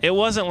 Yeah, it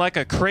wasn't like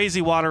a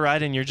crazy water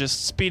ride and you're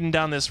just speeding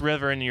down this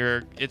river and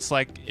it's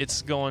like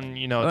it's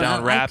going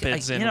down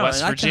rapids in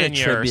West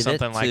Virginia or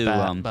something like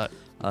that.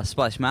 But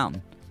Splash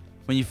Mountain,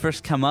 when you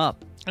first come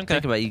up, think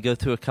about it, you go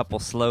through a couple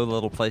slow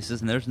little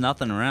places and there's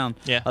nothing around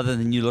other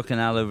than you looking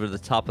out over the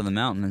top of the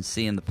mountain and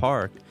seeing the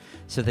park.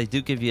 So they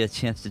do give you a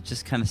chance to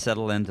just kind of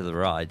settle into the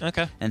ride.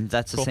 Okay. And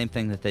that's the same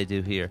thing that they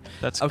do here.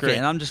 That's okay. great.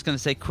 And I'm just going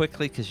to say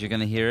quickly because you're going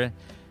to hear it.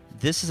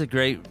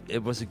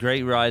 It was a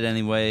great ride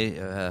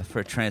anyway for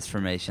a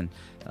transformation.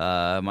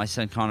 My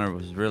son Connor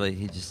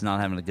he's just not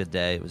having a good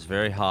day. It was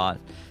very hot.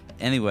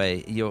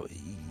 Anyway,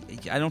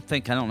 I don't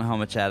know how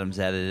much Adam's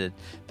edited,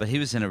 but he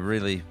was in a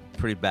really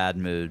pretty bad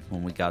mood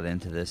when we got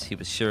into this. He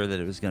was sure that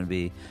it was going to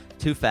be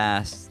too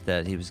fast,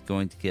 that he was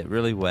going to get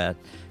really wet,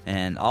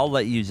 and I'll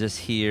let you just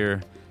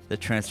hear the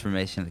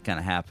transformation that kind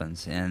of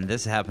happens. And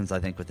this happens, I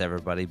think, with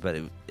everybody, but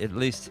at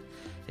least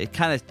it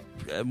kind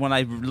of, when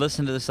I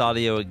listened to this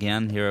audio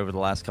again here over the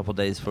last couple of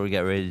days before we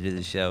got ready to do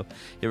the show,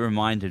 it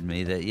reminded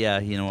me that,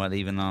 you know what,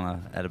 even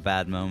at a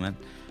bad moment,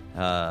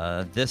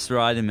 this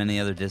ride and many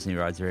other Disney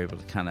rides are able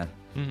to kind of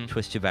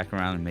twist you back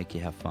around and make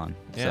you have fun.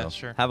 Yeah, so,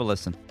 sure. Have a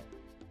listen.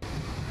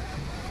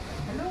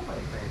 Hello, my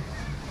friends.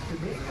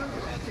 Today's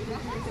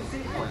destination is a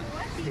safe one.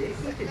 Stay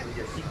seated with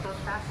your seatbelt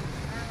fastened,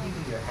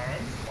 keeping your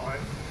hands,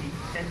 arms, feet,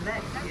 and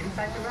legs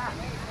inside the raft.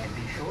 And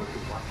be sure to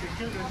watch your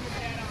children.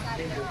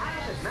 Then you'll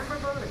have a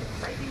memorable and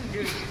exciting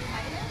journey.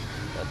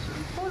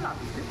 Hola,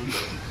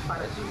 visitors.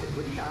 Para su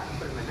seguridad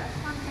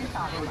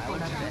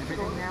permanente,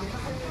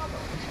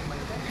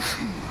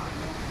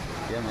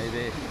 Yeah,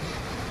 maybe.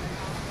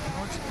 Why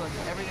don't you put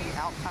everything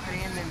outside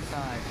and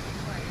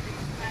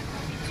inside?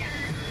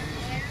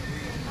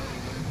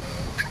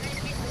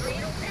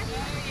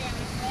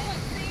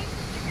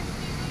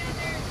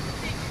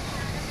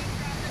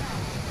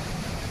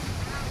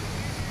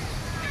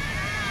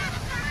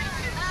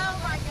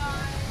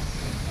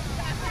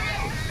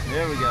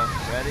 Here we go.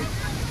 Ready?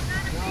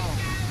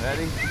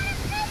 Ready?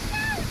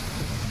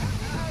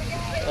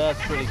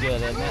 That's pretty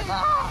good, isn't it?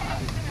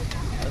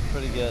 That's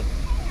pretty good.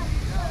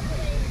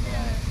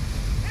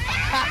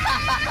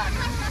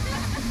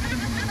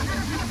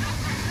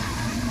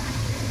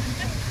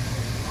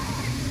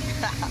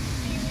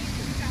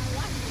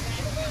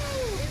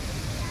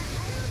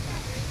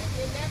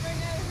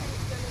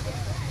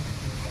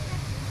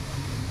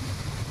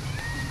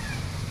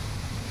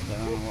 I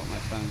don't know what my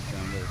phone's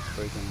doing, but it's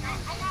freaking out.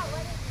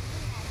 What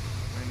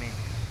do you mean?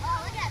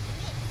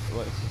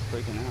 What? It's just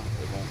freaking out.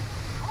 It won't.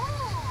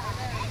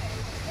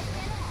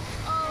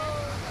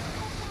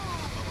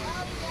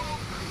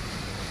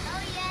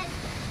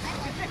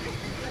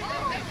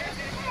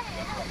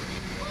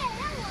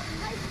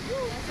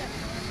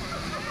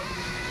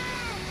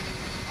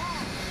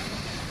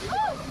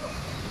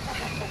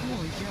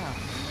 Holy cow.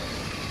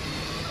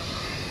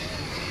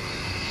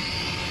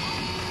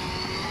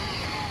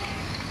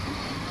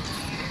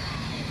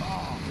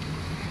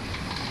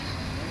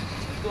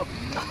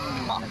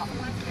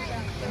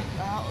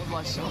 That was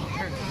my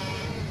shoulder.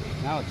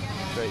 Now it's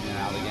straightening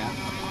out again.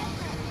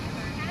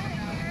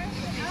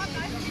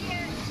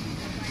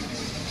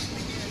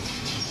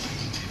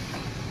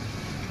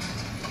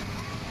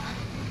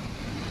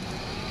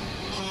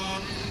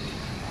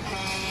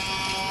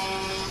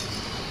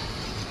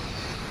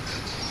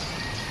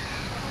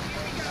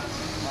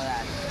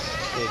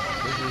 Hey,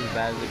 this is as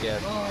bad as it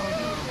gets.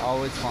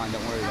 Oh, it's fine.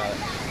 Don't worry about it.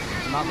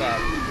 Not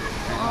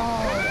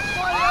bad.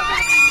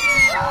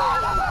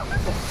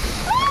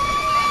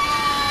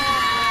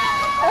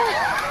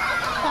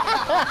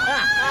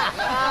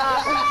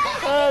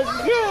 That's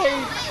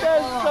great.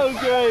 That's so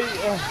great.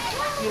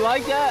 You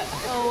like that?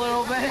 A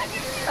little bit.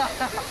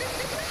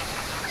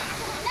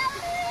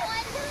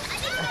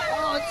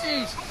 Oh,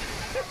 jeez.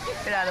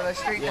 Get out of my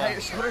street. Yeah. Now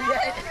your shoulder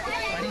yet?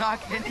 I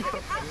knocked into you.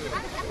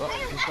 Well,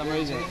 for some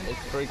reason, it's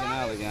freaking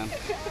out again.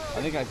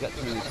 I think I've got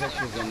too many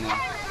pictures in there.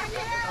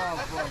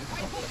 Oh, boy.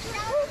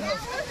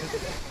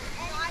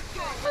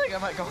 I think I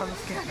might go on the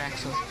scan,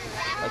 actually.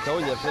 I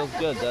told you, it feels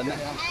good, doesn't it?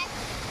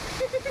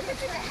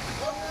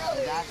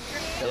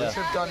 We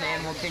should have gone to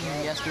Animal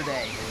Kingdom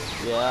yesterday.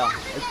 Yeah.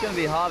 It's going to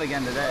be hot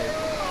again today.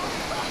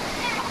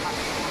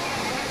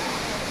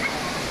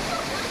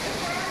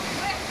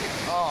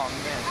 Oh,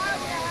 man.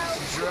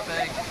 It's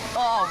dripping.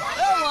 Oh,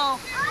 hello.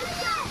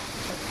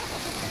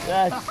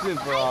 That's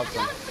super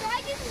awesome.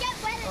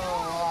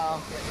 Oh,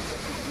 wow.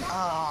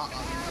 Oh,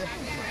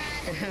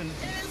 man.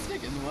 It's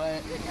sticking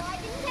wet.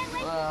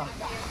 Wow.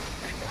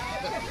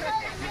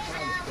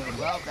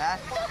 Well, that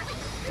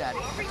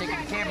taking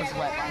the camera's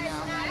wet by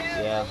now.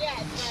 Yeah.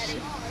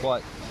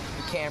 What?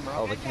 The camera.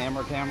 Oh, the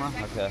camera?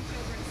 Okay.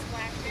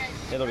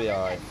 It'll be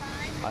alright.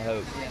 I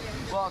hope. Yeah.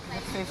 Well,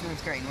 because it's facing the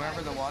screen.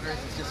 Wherever the water is,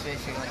 it's just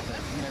facing like the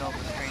middle of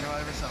the screen or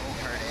whatever, so it won't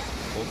hurt it.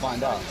 We'll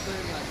find out.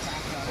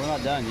 We're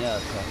not done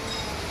yet. So.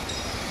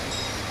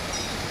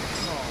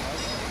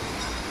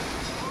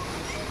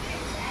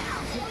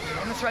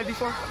 On this ride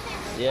before?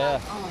 Yeah.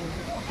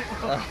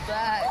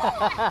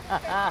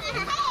 That.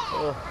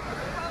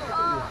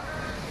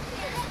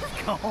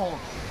 It's cold.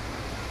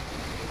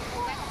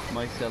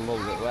 Mike's got a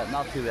little bit wet.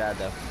 Not too bad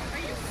though.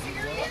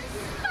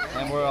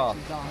 And we're off.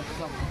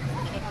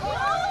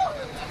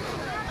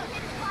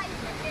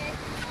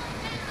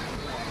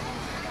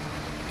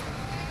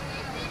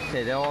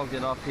 Okay, they'll all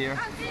get off here,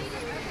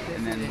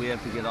 and then we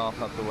have to get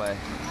off up the way.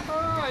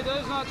 Alright,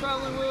 those not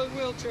traveling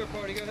wheelchair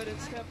party, go ahead and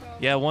step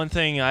out. Yeah, one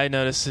thing I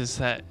noticed is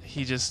that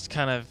he just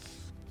kind of,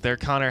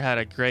 Connor had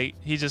a great,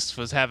 he just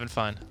was having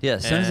fun. Yeah,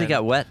 as soon as he And-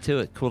 got wet too,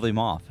 it cooled him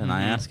off, and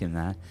I Mhm. asked him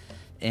that.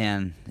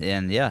 And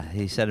yeah,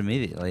 he said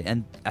immediately.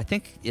 And I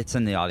think it's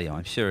in the audio,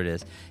 I'm sure it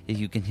is.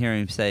 You can hear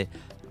him say,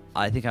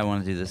 I think I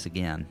want to do this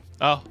again,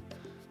 Oh,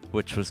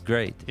 which was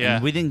great. Yeah.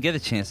 And we didn't get a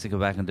chance to go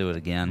back and do it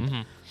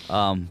again.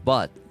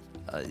 But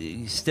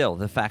still,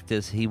 the fact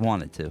is he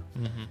wanted to.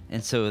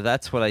 And so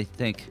that's what I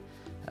think,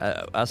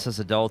 us as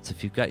adults,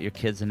 if you've got your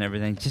kids and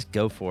everything, just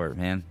go for it,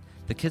 man.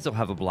 The kids will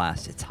have a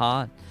blast. It's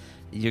hot.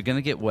 You're going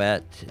to get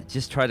wet.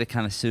 Just try to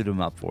kind of suit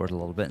them up for it a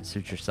little bit and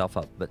suit yourself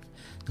up. But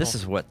this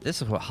is what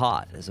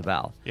hot is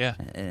about. Yeah.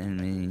 And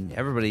I mean,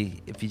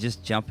 everybody, if you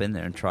just jump in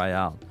there and try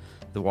out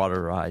the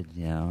water ride,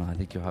 I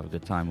think you'll have a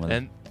good time with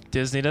and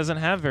Disney doesn't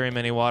have very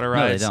many water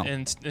No, they rides don't.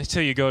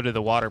 until you go to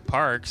the water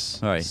parks.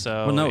 it. All right.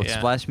 So, well, no, yeah.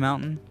 Splash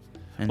Mountain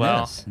and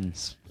Well, this. And,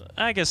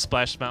 I guess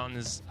Splash Mountain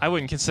is, I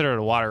wouldn't consider it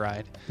a water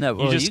ride. no,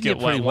 well, you just get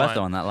get pretty wet one.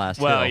 on that last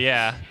Well, hill.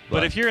 yeah. But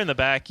But- if you're in the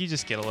back, you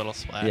just get a little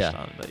splashed Yeah.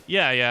 on. But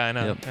yeah, I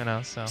know. Yep. I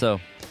know. So.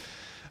 So,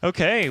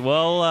 Okay,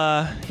 well,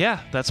 yeah,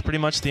 that's pretty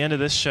much the end of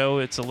this show.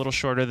 It's a little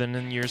shorter than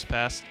in weeks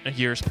past.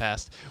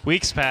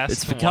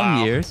 it's become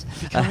Wow. years.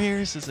 Become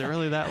years? Is it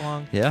really that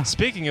long? Yeah.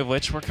 Speaking of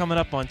which, we're coming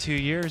up on 2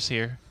 years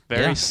here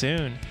very Yeah.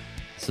 soon.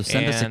 So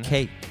send us a And-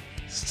 cake.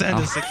 Send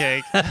us a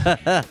cake.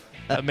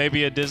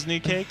 Maybe a Disney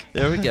cake?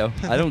 There we go.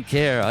 I don't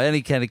care.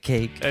 Any kind of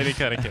cake. Any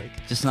kind of cake.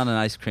 Just not an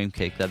ice cream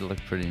cake. That'd look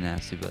pretty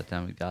nasty by the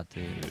time we got to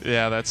it.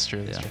 Yeah, that's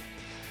true. That's Yeah. true.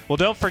 Well,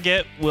 don't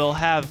forget,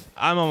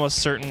 I'm almost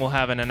certain we'll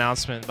have an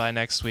announcement by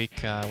next week.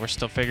 We're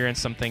still figuring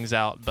some things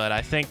out, but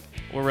I think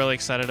we're really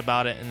excited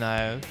about it, and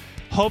I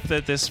hope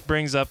that this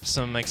brings up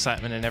some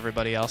excitement in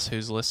everybody else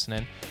who's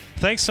listening.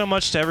 Thanks so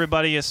much to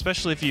everybody,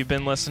 especially if you've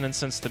been listening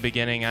since the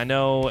beginning. I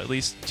know at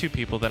least 2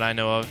 people that I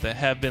know of that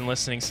have been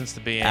listening since the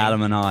beginning.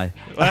 Adam and I.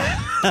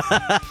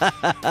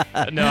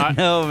 No,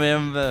 No,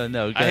 man.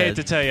 No, go I hate ahead.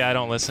 to tell you, I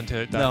don't listen to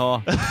it.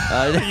 No.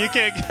 You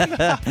can't.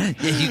 Yeah,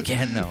 you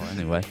can't know.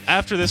 Anyway.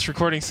 After this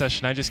recording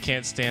session, I just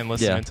can't stand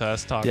listening Yeah. to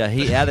us talk. Yeah,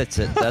 he edits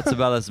it. That's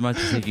about as much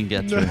as he can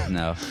get through.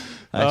 No.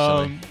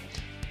 Actually.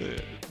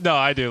 No,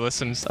 I do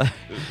listen.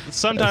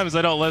 Sometimes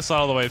I don't listen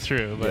all the way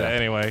through, but Yeah.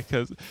 anyway.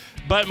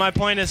 But my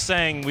point is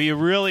saying we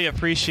really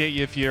appreciate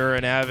you if you're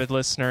an avid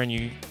listener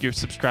and you're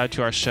subscribed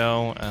to our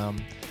show.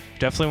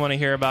 Definitely want to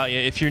hear about you.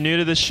 If you're new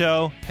to the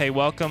show, hey,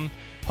 welcome.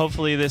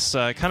 Hopefully this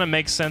kind of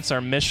makes sense,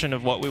 our mission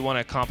of what we want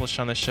to accomplish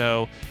on the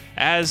show.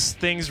 As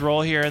things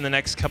roll here in the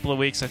next couple of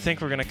weeks, I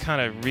think we're going to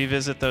kind of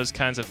revisit those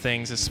kinds of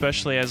things,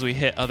 especially as we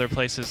hit other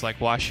places like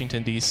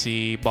Washington,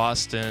 D.C.,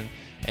 Boston,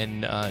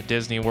 and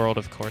Disney World,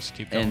 of course.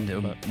 Keep going.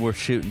 And we're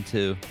shooting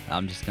too.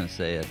 I'm just going to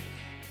say it.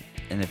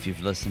 And if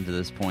you've listened to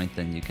this point,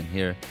 then you can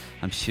hear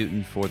I'm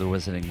shooting for the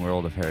Wizarding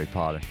World of Harry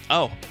Potter.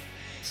 Oh,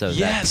 so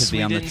yes, that could be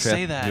we on didn't the trip.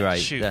 say that. You're right.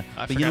 Shoot, I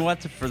but forgot. you know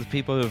what? For the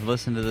people who have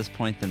listened to this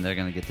point, then they're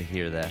going to get to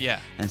hear that. Yeah.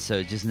 And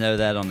so just know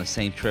that on the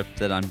same trip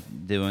that I'm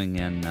doing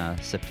in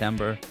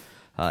September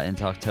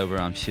into October,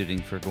 I'm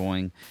shooting for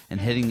going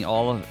and hitting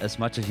as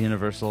much of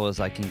Universal as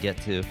I can get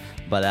to.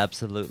 But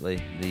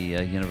absolutely, the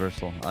the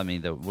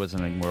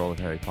Wizarding World of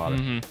Harry Potter.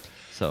 Mm-hmm.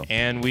 So.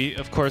 And we,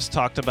 of course,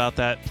 talked about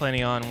that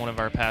plenty on one of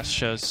our past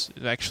shows.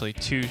 Actually,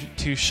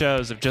 two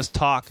shows of just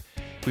talk.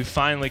 We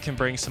finally can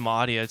bring some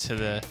audio to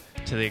the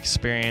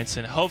experience,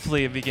 and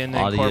hopefully begin to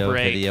Audio,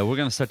 incorporate video. We're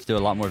going to start to do a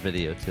lot more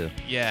video too.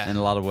 Yeah. In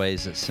a lot of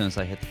ways, as soon as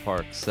I hit the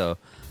park. So,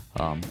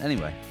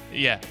 anyway.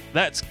 Yeah,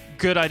 that's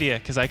good idea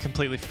because I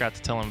completely forgot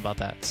to tell him about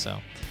that. So,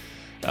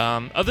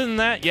 other than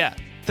that, yeah.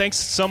 Thanks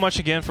so much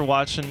again for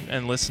watching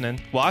and listening.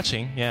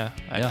 Watching, yeah.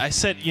 I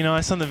said, I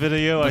saw the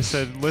video. I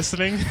said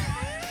listening.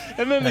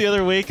 And then the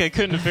other week, I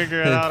couldn't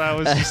figure it out. I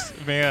was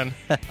just, man,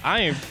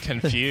 I am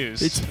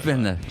confused. It's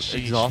been an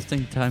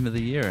exhausting time of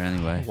the year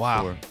anyway.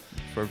 Wow.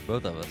 For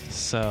both of us.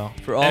 So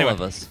for all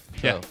of us.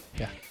 Yeah. So.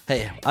 Yeah.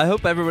 Hey, I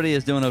hope everybody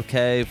is doing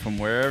okay from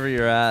wherever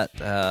you're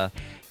at,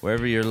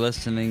 wherever you're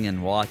listening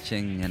and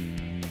watching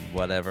and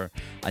whatever.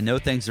 I know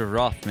things are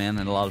rough, man,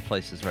 in a lot of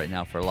places right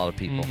now for a lot of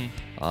people.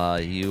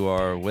 Mm-hmm. You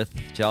are with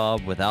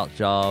job, without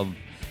job,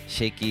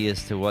 shaky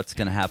as to what's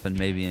going to happen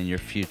maybe in your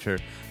future.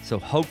 So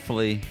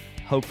hopefully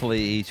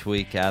each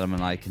week Adam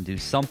and I can do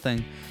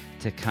something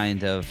to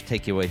kind of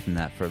take you away from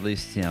that for at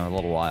least a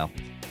little while.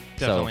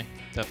 Definitely.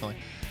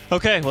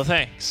 Okay, well,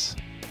 thanks.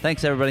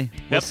 Thanks, everybody.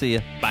 We'll see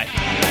you. Bye.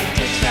 I like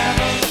to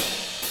travel,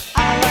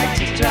 I like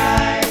to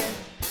drive,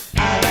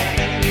 I like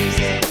the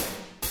music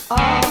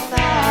all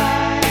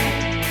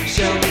night.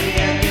 Show me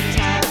a good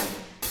time,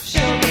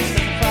 show me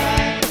some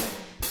fun,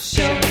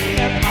 show me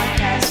a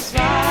podcast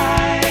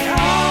right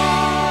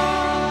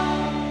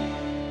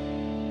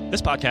on.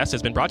 This podcast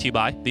has been brought to you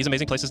by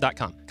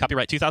TheseAmazingPlaces.com.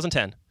 Copyright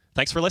 2010.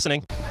 Thanks for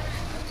listening.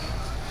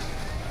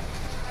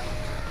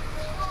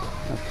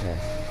 Okay.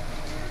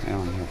 Hang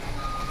on here.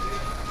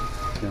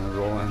 It's gonna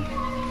roll in.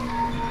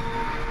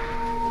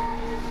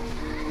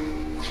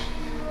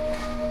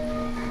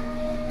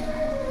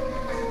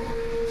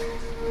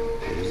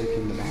 Music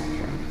in the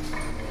background.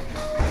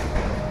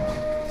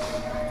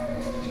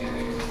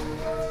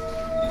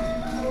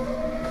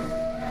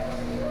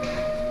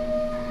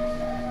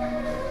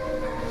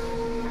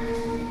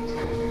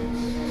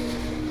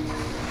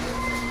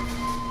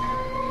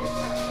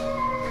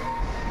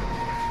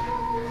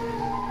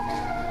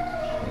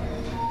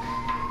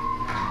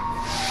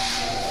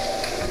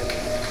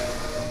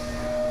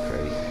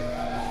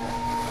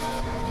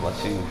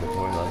 Flushing of the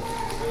toilet.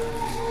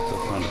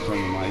 Still trying to turn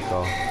the mic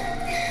off.